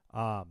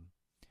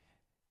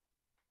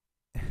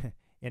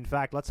 In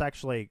fact, let's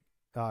actually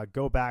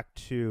go back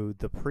to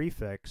the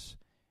prefix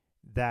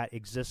that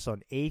exists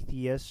on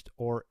atheist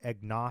or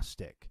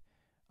agnostic.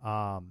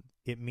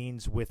 It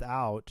means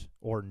without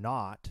or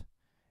not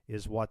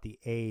is what the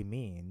A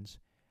means.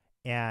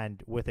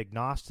 And with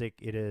agnostic,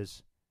 it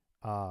is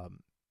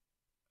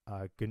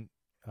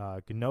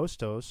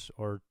gnostos,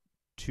 or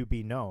to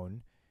be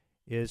known,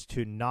 is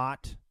to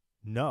not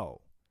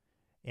know.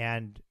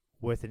 And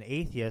with an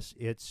atheist,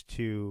 it's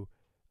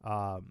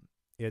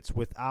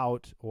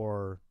without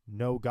or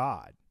no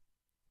God,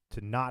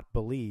 to not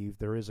believe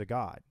there is a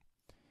God.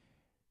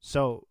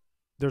 So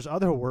there's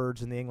other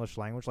words in the English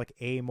language like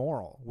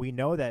amoral. We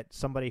know that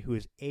somebody who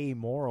is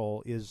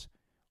amoral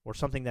or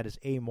something that is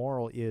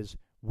amoral is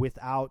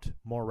without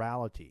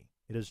morality.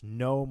 It is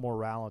no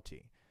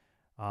morality.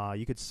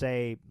 You could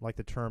say, like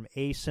the term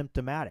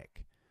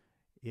asymptomatic.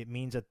 It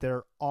means that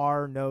there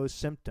are no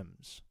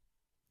symptoms.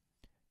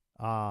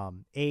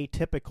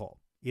 Atypical.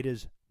 It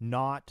is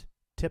not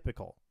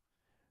typical.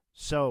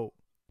 So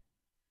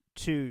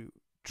to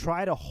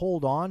try to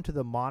hold on to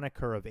the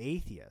moniker of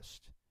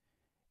atheist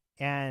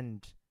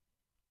and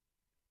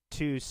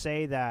to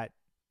say that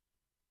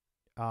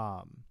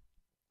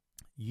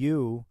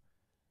you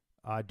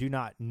do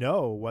not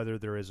know whether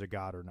there is a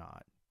God or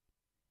not,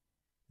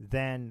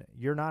 then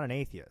you're not an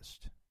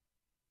atheist.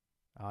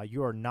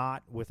 You are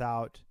not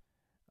without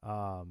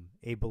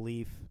a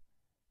belief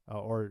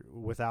or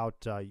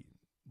without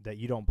that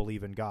you don't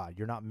believe in God.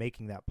 You're not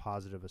making that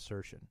positive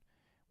assertion,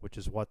 which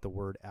is what the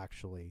word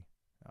actually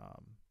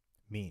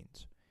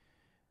means.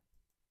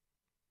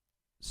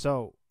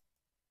 So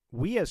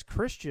we as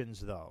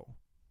Christians, though,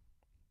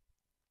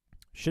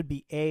 should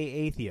be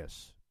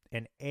atheists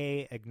and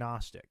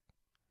agnostic.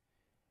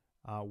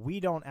 We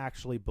don't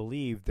actually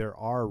believe there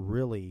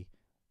really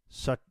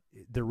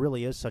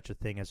is such a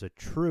thing as a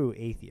true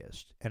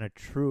atheist and a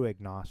true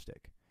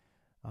agnostic.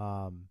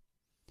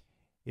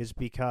 Is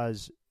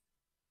because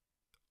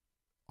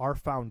our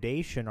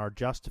foundation, our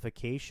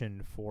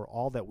justification for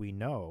all that we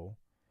know,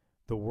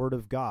 the Word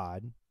of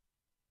God,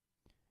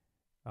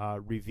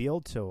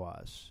 revealed to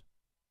us,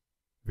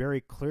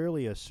 very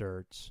clearly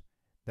asserts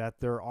that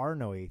there are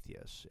no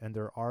atheists and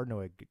there are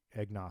no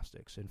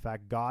agnostics. In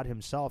fact, God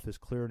himself is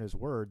clear in his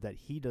word that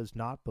he does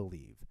not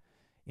believe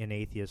in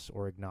atheists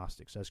or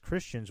agnostics. As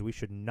Christians, we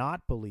should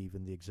not believe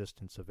in the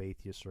existence of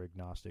atheists or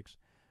agnostics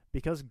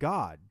because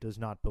God does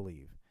not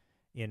believe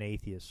in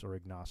atheists or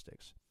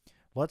agnostics.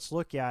 Let's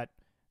look at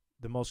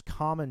the most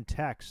common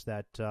text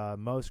that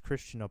most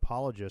Christian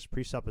apologists,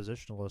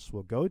 presuppositionalists,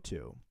 will go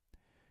to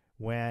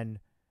when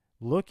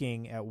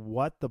looking at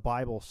what the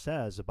Bible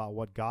says about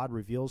what God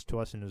reveals to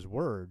us in his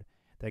word,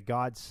 that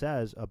God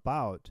says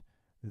about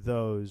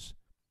those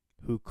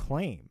who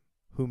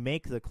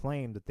make the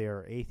claim that they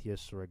are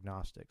atheists or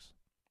agnostics.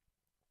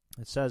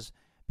 It says,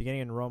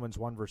 beginning in Romans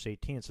 1, verse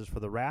 18, it says,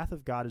 "For the wrath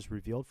of God is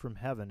revealed from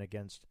heaven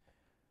against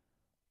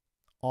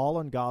all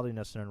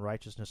ungodliness and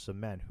unrighteousness of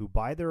men, who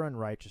by their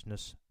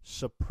unrighteousness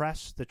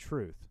suppress the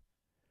truth.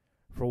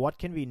 For what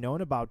can be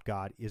known about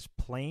God is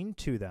plain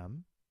to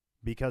them,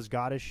 because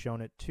God has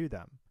shown it to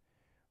them.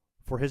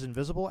 For his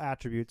invisible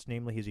attributes,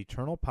 namely his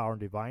eternal power and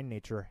divine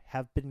nature,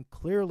 have been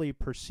clearly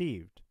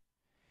perceived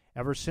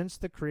ever since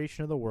the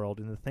creation of the world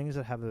and the things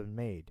that have been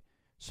made.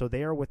 So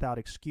they are without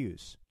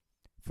excuse.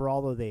 For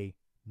although they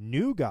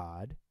knew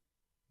God,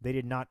 they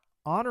did not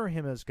honor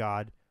him as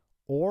God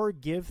or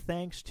give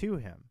thanks to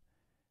him.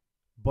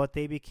 But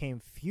they became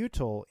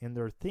futile in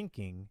their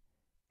thinking,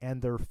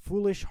 and their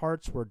foolish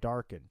hearts were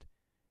darkened.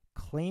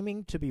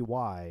 Claiming to be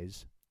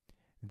wise,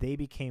 they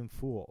became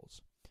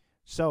fools."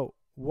 So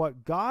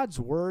what God's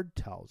word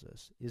tells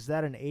us is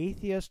that an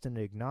atheist and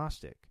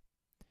agnostic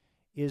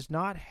does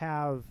not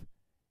have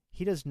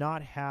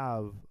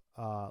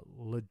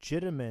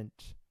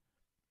legitimate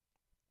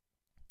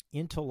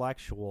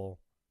intellectual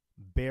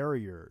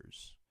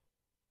barriers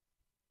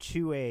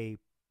to a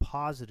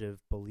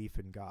positive belief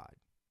in God.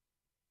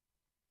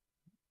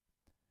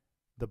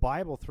 The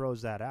Bible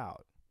throws that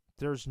out.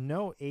 There's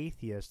no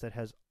atheist that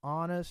has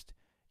honest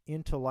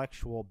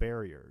intellectual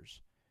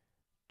barriers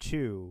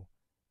to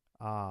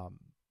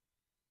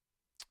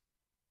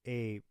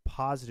a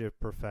positive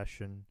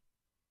profession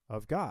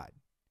of God.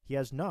 He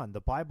has none.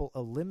 The Bible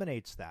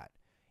eliminates that.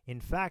 In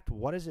fact,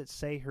 what does it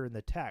say here in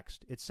the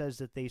text? It says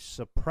that they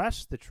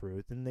suppress the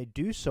truth, and they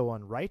do so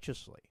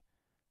unrighteously,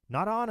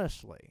 not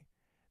honestly.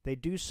 They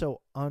do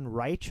so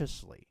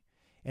unrighteously.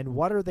 And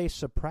what are they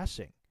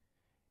suppressing?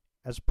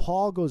 As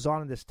Paul goes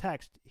on in this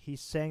text,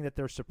 he's saying that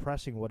they're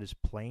suppressing what is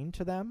plain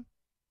to them,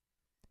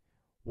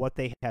 what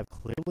they have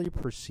clearly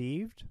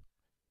perceived,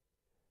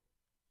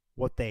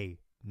 what they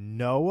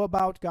know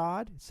about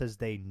God. It says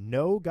they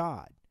know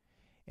God.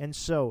 And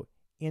so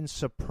in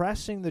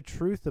suppressing the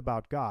truth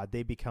about God,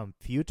 they become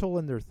futile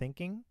in their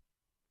thinking.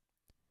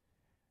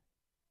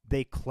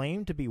 They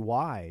claim to be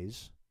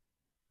wise.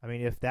 I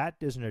mean, if that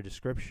isn't a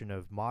description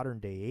of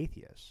modern-day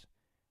atheists,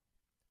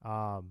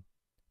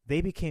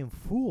 they became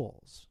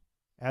fools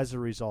as a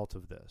result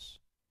of this.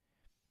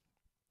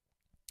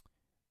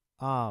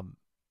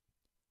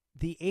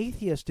 The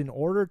atheist, in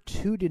order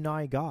to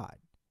deny God,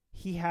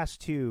 he has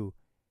to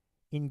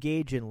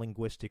engage in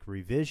linguistic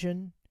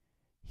revision.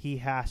 He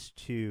has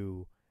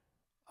to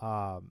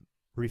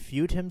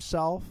refute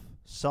himself,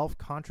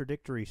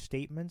 self-contradictory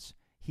statements.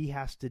 He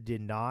has to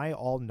deny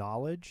all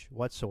knowledge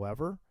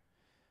whatsoever.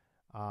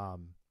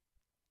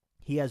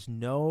 He has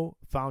no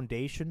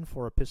foundation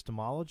for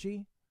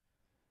epistemology.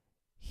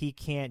 He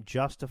can't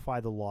justify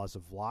the laws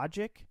of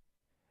logic.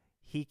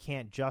 He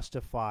can't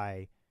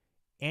justify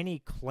any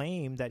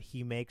claim that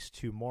he makes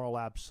to moral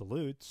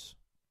absolutes.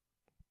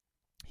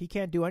 He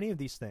can't do any of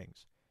these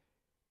things.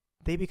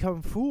 They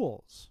become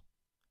fools.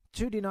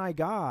 To deny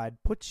God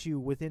puts you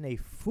within a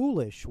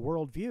foolish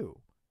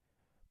worldview,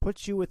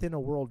 puts you within a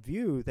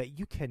worldview that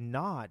you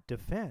cannot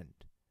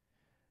defend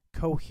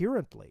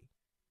coherently.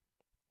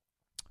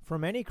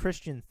 From any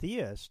Christian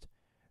theist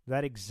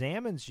that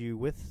examines you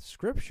with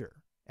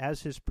Scripture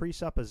as his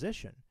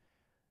presupposition,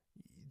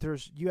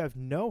 you have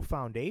no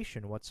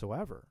foundation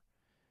whatsoever.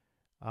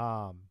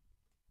 And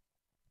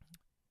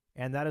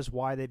that is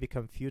why they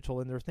become futile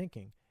in their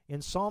thinking.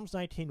 In Psalms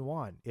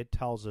 19:1, it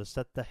tells us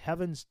that the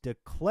heavens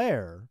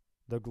declare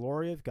the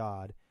glory of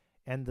God,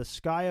 and the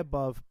sky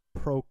above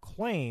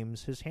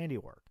proclaims his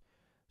handiwork.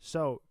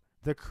 So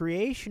the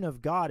creation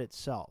of God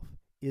itself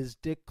is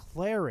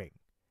declaring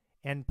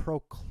and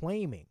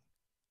proclaiming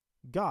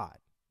God,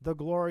 the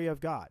glory of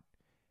God.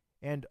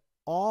 And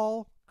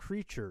all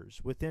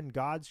creatures within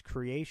God's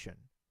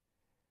creation,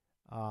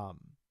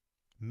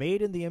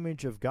 made in the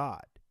image of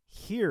God,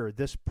 hear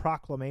this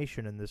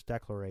proclamation and this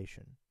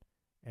declaration,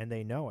 and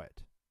they know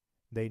it.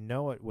 They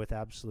know it with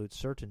absolute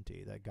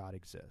certainty that God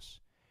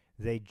exists.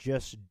 They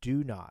just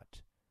do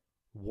not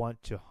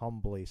want to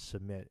humbly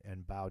submit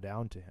and bow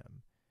down to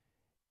him.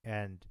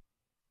 And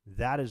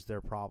that is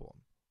their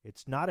problem.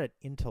 It's not an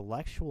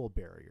intellectual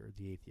barrier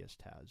the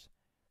atheist has.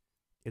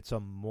 It's a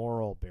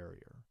moral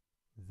barrier.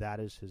 That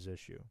is his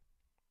issue.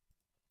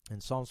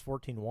 In Psalms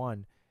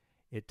 14:1,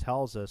 it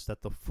tells us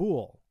that the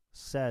fool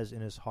says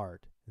in his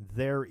heart,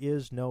 "There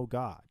is no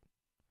God.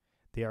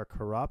 They are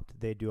corrupt,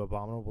 they do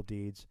abominable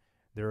deeds.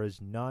 There is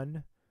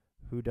none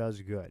who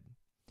does good."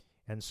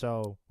 And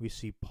so we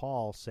see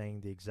Paul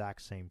saying the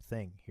exact same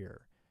thing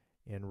here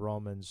in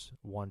Romans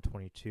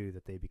 1:22,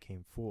 that they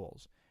became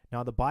fools.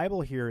 Now, the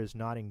Bible here is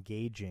not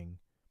engaging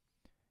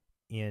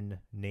in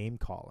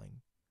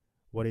name-calling.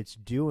 What it's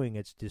doing,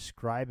 it's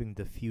describing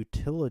the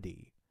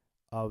futility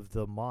of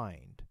the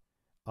mind,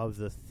 of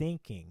the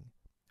thinking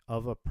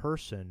of a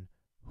person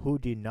who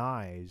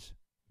denies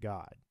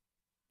God.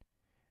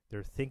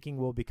 Their thinking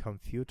will become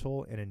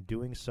futile, and in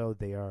doing so,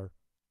 they are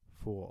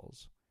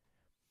fools.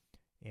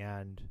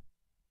 And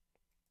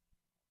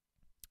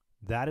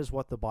that is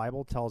what the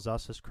Bible tells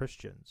us as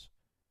Christians.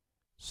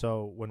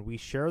 So when we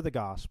share the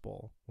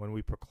gospel, when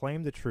we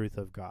proclaim the truth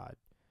of God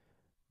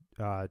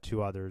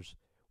to others,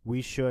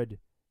 we should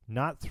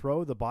not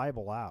throw the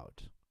Bible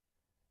out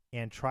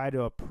and try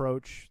to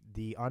approach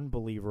the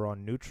unbeliever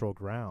on neutral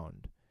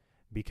ground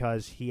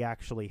because he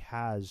actually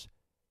has,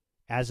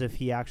 as if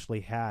he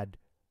actually had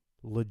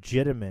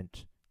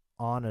legitimate,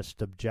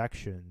 honest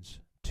objections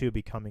to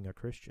becoming a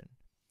Christian.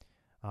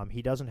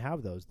 He doesn't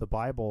have those. The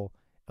Bible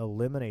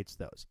eliminates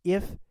those.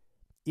 If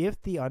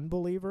the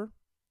unbeliever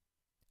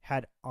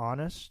had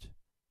honest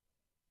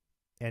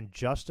and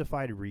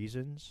justified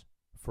reasons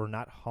for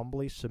not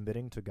humbly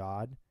submitting to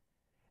God,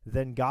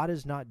 then God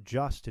is not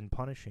just in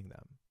punishing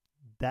them.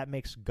 That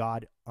makes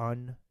God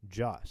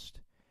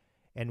unjust.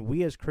 And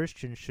we as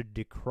Christians should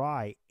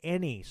decry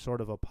any sort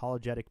of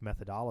apologetic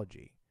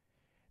methodology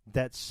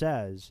that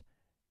says,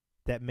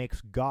 that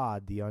makes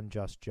God the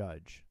unjust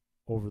judge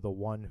over the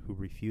one who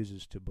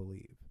refuses to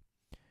believe.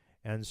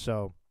 And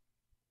so,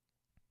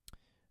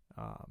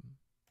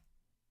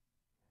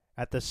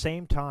 at the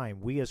same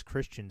time, we as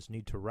Christians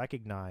need to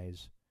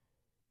recognize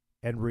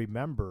and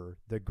remember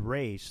the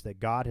grace that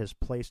God has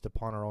placed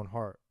upon our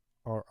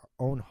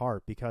own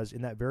heart, because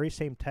in that very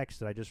same text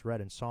that I just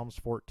read in Psalms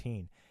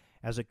 14,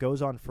 as it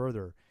goes on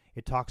further,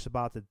 it talks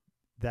about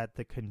that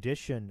the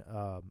condition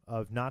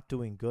of not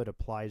doing good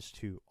applies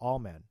to all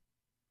men,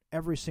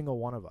 every single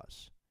one of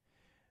us.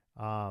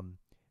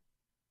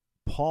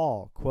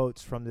 Paul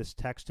quotes from this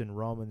text in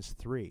Romans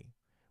 3,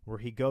 where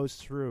he goes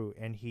through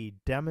and he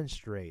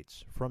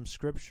demonstrates from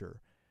Scripture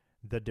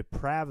the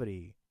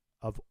depravity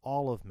of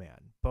all of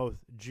man,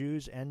 both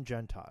Jews and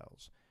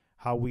Gentiles,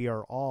 how we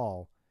are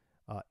all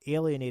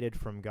alienated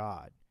from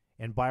God,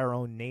 and by our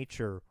own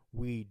nature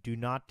we do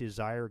not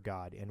desire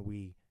God, and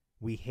we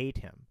hate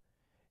him,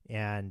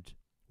 and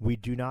we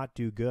do not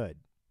do good.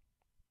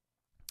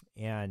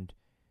 And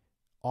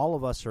all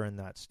of us are in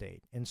that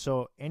state. And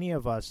so any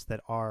of us that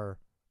are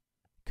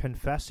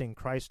confessing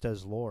Christ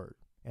as Lord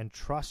and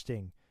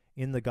trusting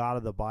in the God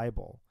of the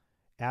Bible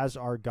as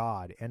our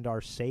God and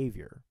our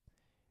Savior,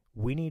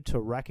 we need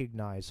to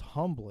recognize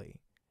humbly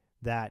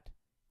that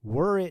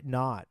were it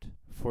not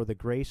for the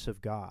grace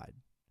of God,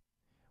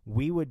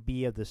 we would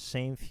be of the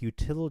same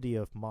futility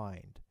of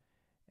mind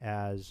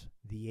as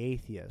the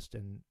atheist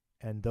and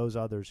those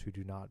others who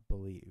do not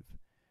believe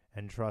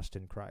and trust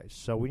in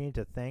Christ. So we need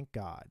to thank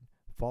God,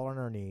 fall on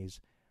our knees,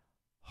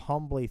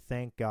 humbly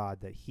thank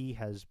God that he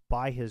has,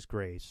 by his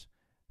grace,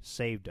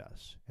 saved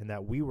us, and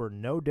that we were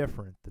no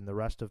different than the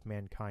rest of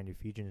mankind.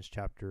 Ephesians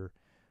chapter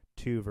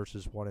 2,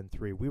 verses 1 and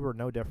 3. We were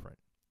no different.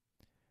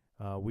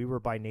 We were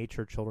by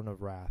nature children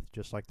of wrath,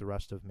 just like the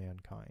rest of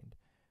mankind.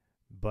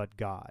 But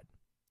God,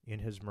 in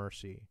his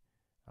mercy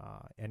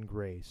and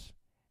grace,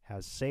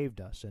 has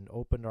saved us and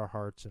opened our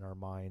hearts and our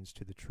minds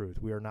to the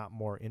truth. We are not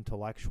more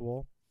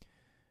intellectual.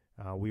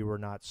 We were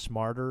not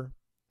smarter.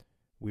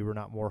 We were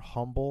not more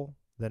humble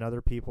than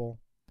other people.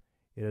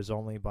 It is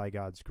only by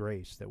God's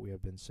grace that we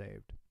have been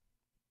saved.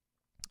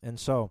 And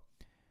so,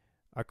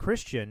 a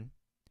Christian,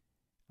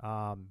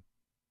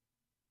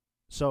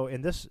 so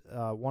in this,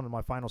 one of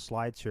my final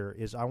slides here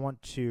is I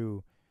want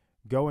to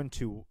go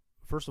into,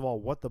 first of all,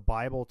 what the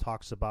Bible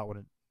talks about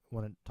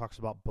when it talks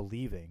about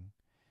believing,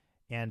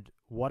 and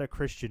what a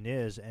Christian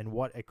is, and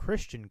what a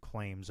Christian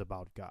claims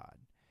about God.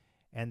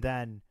 And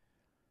then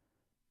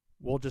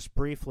we'll just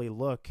briefly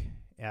look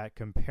at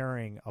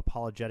comparing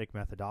apologetic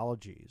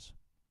methodologies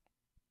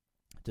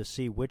to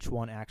see which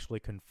one actually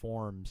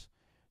conforms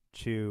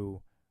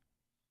to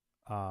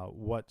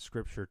what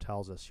Scripture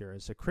tells us here.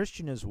 As a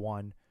Christian is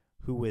one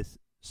who with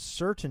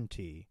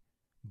certainty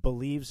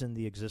believes in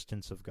the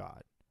existence of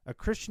God. A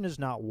Christian is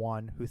not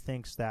one who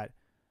thinks that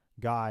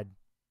God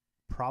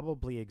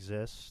probably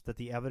exists, that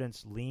the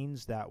evidence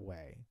leans that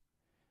way.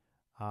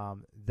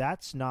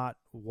 That's not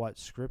what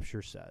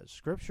Scripture says.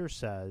 Scripture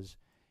says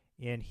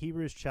in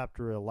Hebrews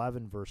chapter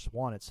 11, verse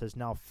 1, it says,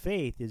 "Now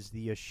faith is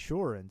the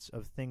assurance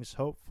of things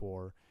hoped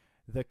for,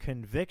 the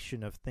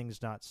conviction of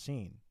things not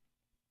seen."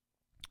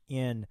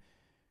 In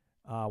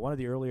one of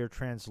the earlier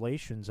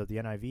translations of the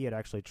NIV, it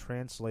actually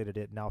translated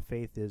it, "Now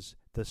faith is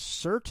the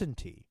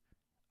certainty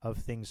of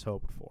things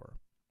hoped for,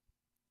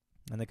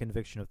 and the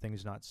conviction of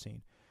things not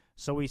seen."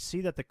 So we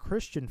see that the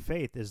Christian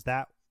faith is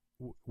that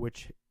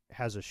which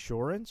has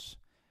assurance,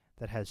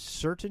 that has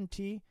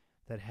certainty,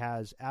 that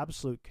has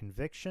absolute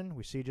conviction.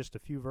 We see just a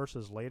few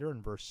verses later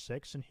in verse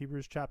 6 in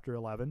Hebrews chapter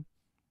 11.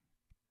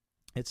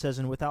 It says,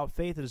 "And without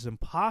faith it is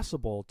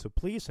impossible to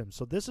please him."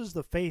 So this is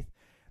the faith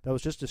that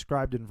was just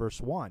described in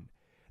verse 1.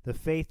 The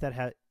faith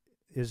that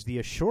is the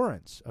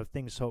assurance of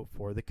things hoped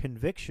for, the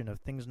conviction of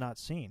things not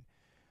seen.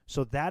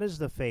 So that is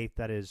the faith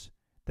that is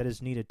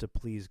needed to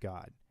please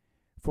God.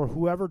 For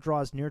whoever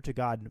draws near to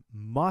God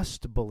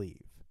must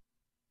believe.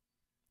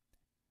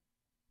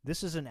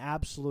 This is an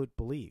absolute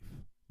belief.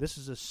 This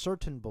is a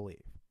certain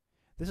belief.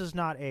 This is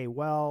not a,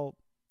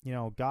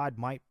 God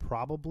might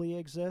probably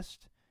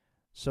exist,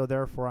 so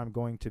therefore I'm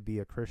going to be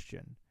a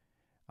Christian.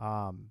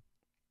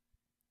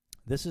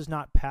 This is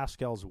not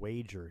Pascal's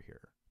wager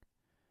here.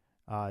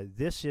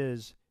 This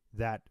is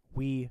that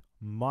we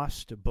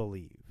must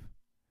believe.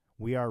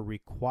 We are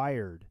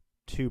required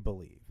to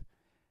believe.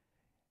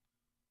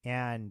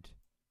 And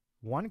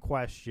one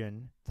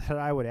question that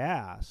I would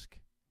ask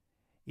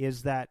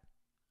is that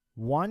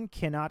one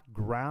cannot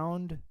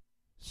ground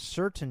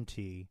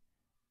certainty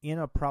in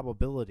a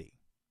probability.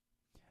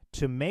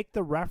 To make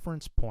the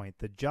reference point,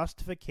 the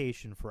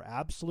justification for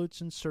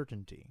absolutes and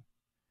certainty,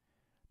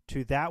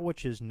 to that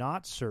which is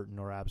not certain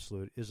or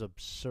absolute is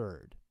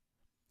absurd.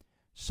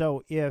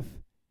 So if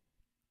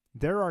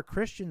there are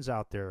Christians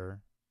out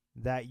there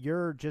that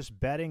you're just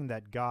betting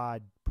that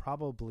God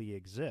probably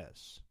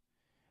exists,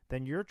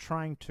 then you're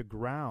trying to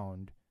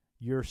ground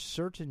your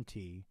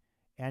certainty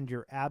and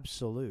your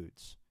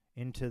absolutes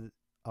into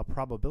a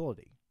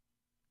probability.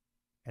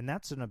 And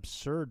that's an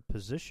absurd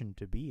position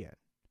to be in.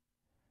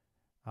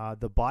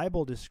 The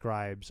Bible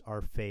describes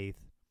our faith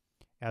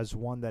as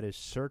one that is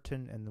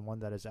certain and one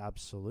that is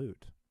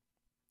absolute.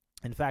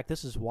 In fact,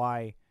 this is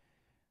why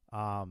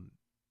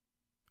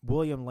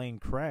William Lane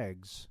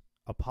Craig's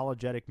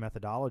apologetic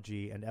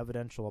methodology and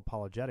evidential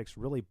apologetics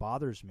really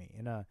bothers me.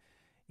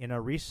 In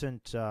a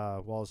recent,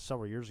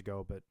 several years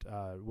ago, but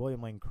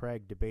William Lane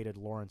Craig debated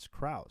Lawrence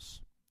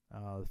Krauss,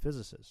 the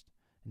physicist,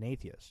 an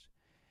atheist.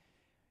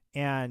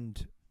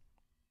 And,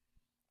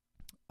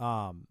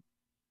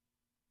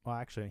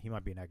 actually, he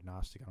might be an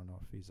agnostic. I don't know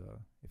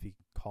if he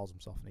calls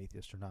himself an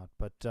atheist or not.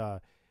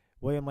 But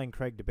William Lane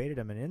Craig debated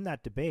him, and in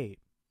that debate,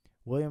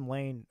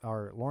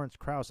 Lawrence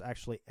Krauss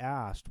actually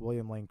asked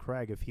William Lane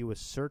Craig if he was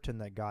certain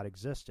that God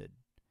existed.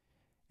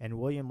 And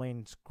William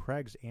Lane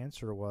Craig's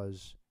answer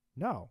was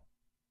no,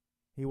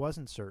 he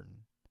wasn't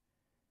certain.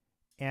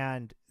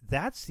 And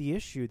that's the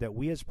issue that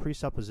we as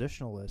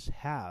presuppositionalists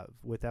have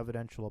with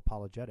evidential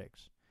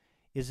apologetics,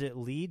 is it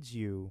leads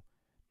you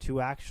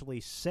to actually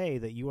say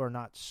that you are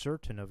not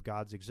certain of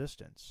God's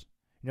existence.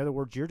 In other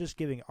words, you're just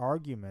giving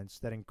arguments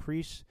that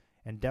increase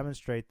and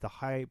demonstrate the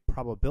high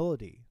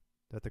probability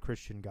that the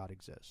Christian God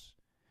exists.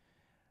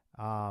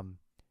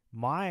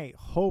 My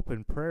hope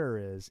and prayer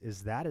is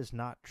that is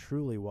not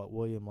truly what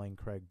William Lane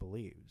Craig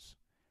believes.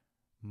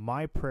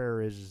 My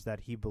prayer is that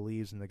he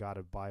believes in the God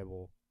of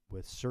Bible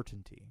with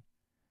certainty,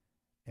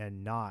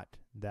 and not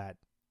that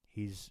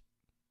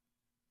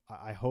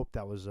I hope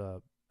that was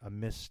a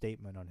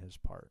misstatement on his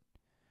part.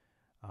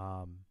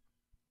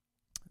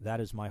 That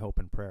is my hope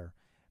and prayer.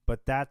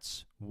 But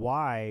that's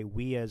why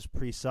we as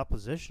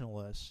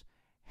presuppositionalists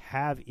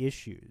have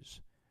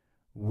issues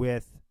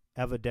with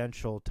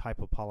evidential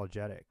type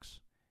apologetics,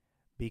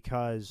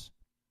 because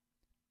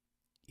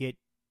it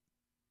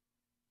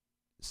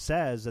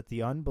says that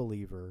the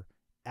unbeliever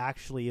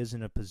actually is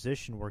in a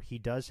position where he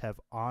does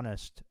have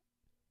honest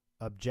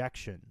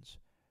objections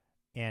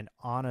and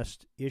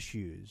honest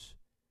issues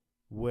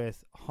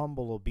with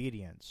humble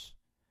obedience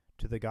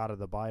to the God of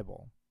the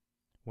Bible,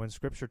 when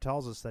Scripture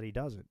tells us that he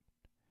doesn't.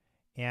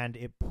 And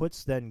it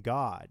puts then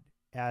God,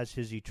 as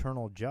his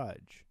eternal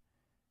judge,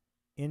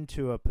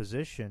 into a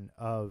position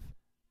of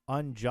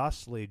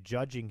unjustly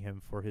judging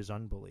him for his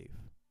unbelief.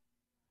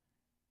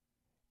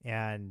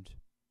 And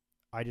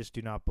I just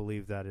do not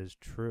believe that is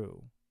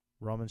true.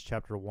 Romans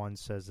chapter 1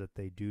 says that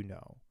they do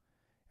know,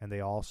 and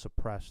they all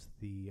suppress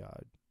the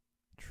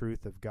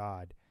truth of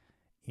God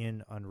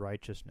in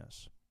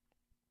unrighteousness.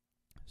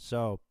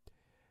 So,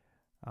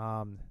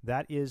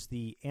 that is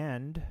the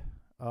end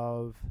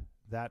of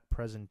that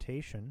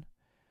presentation.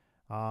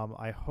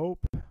 I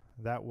hope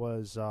that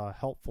was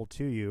helpful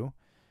to you.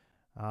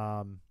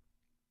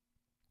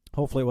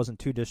 Hopefully it wasn't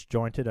too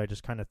disjointed. I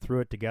just kind of threw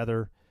it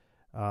together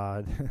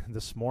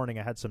this morning.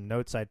 I had some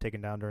notes I had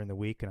taken down during the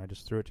week, and I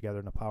just threw it together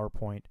in a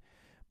PowerPoint,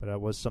 but it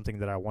was something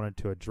that I wanted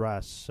to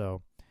address.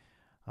 So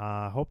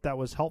I hope that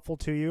was helpful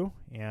to you,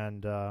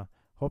 and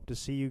hope to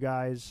see you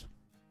guys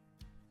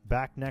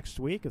back next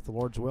week if the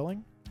Lord's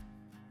willing.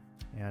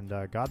 And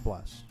God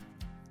bless.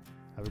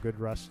 Have a good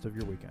rest of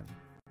your weekend.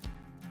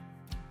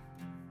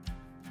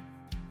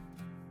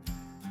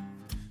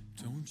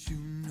 Don't you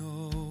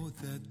know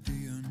that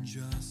the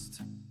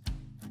unjust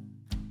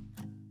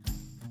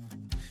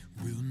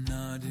will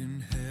not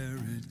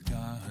inherit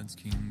God's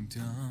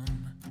kingdom?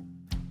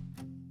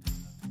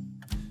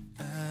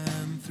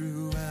 And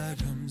through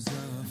Adam's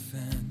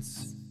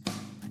offense,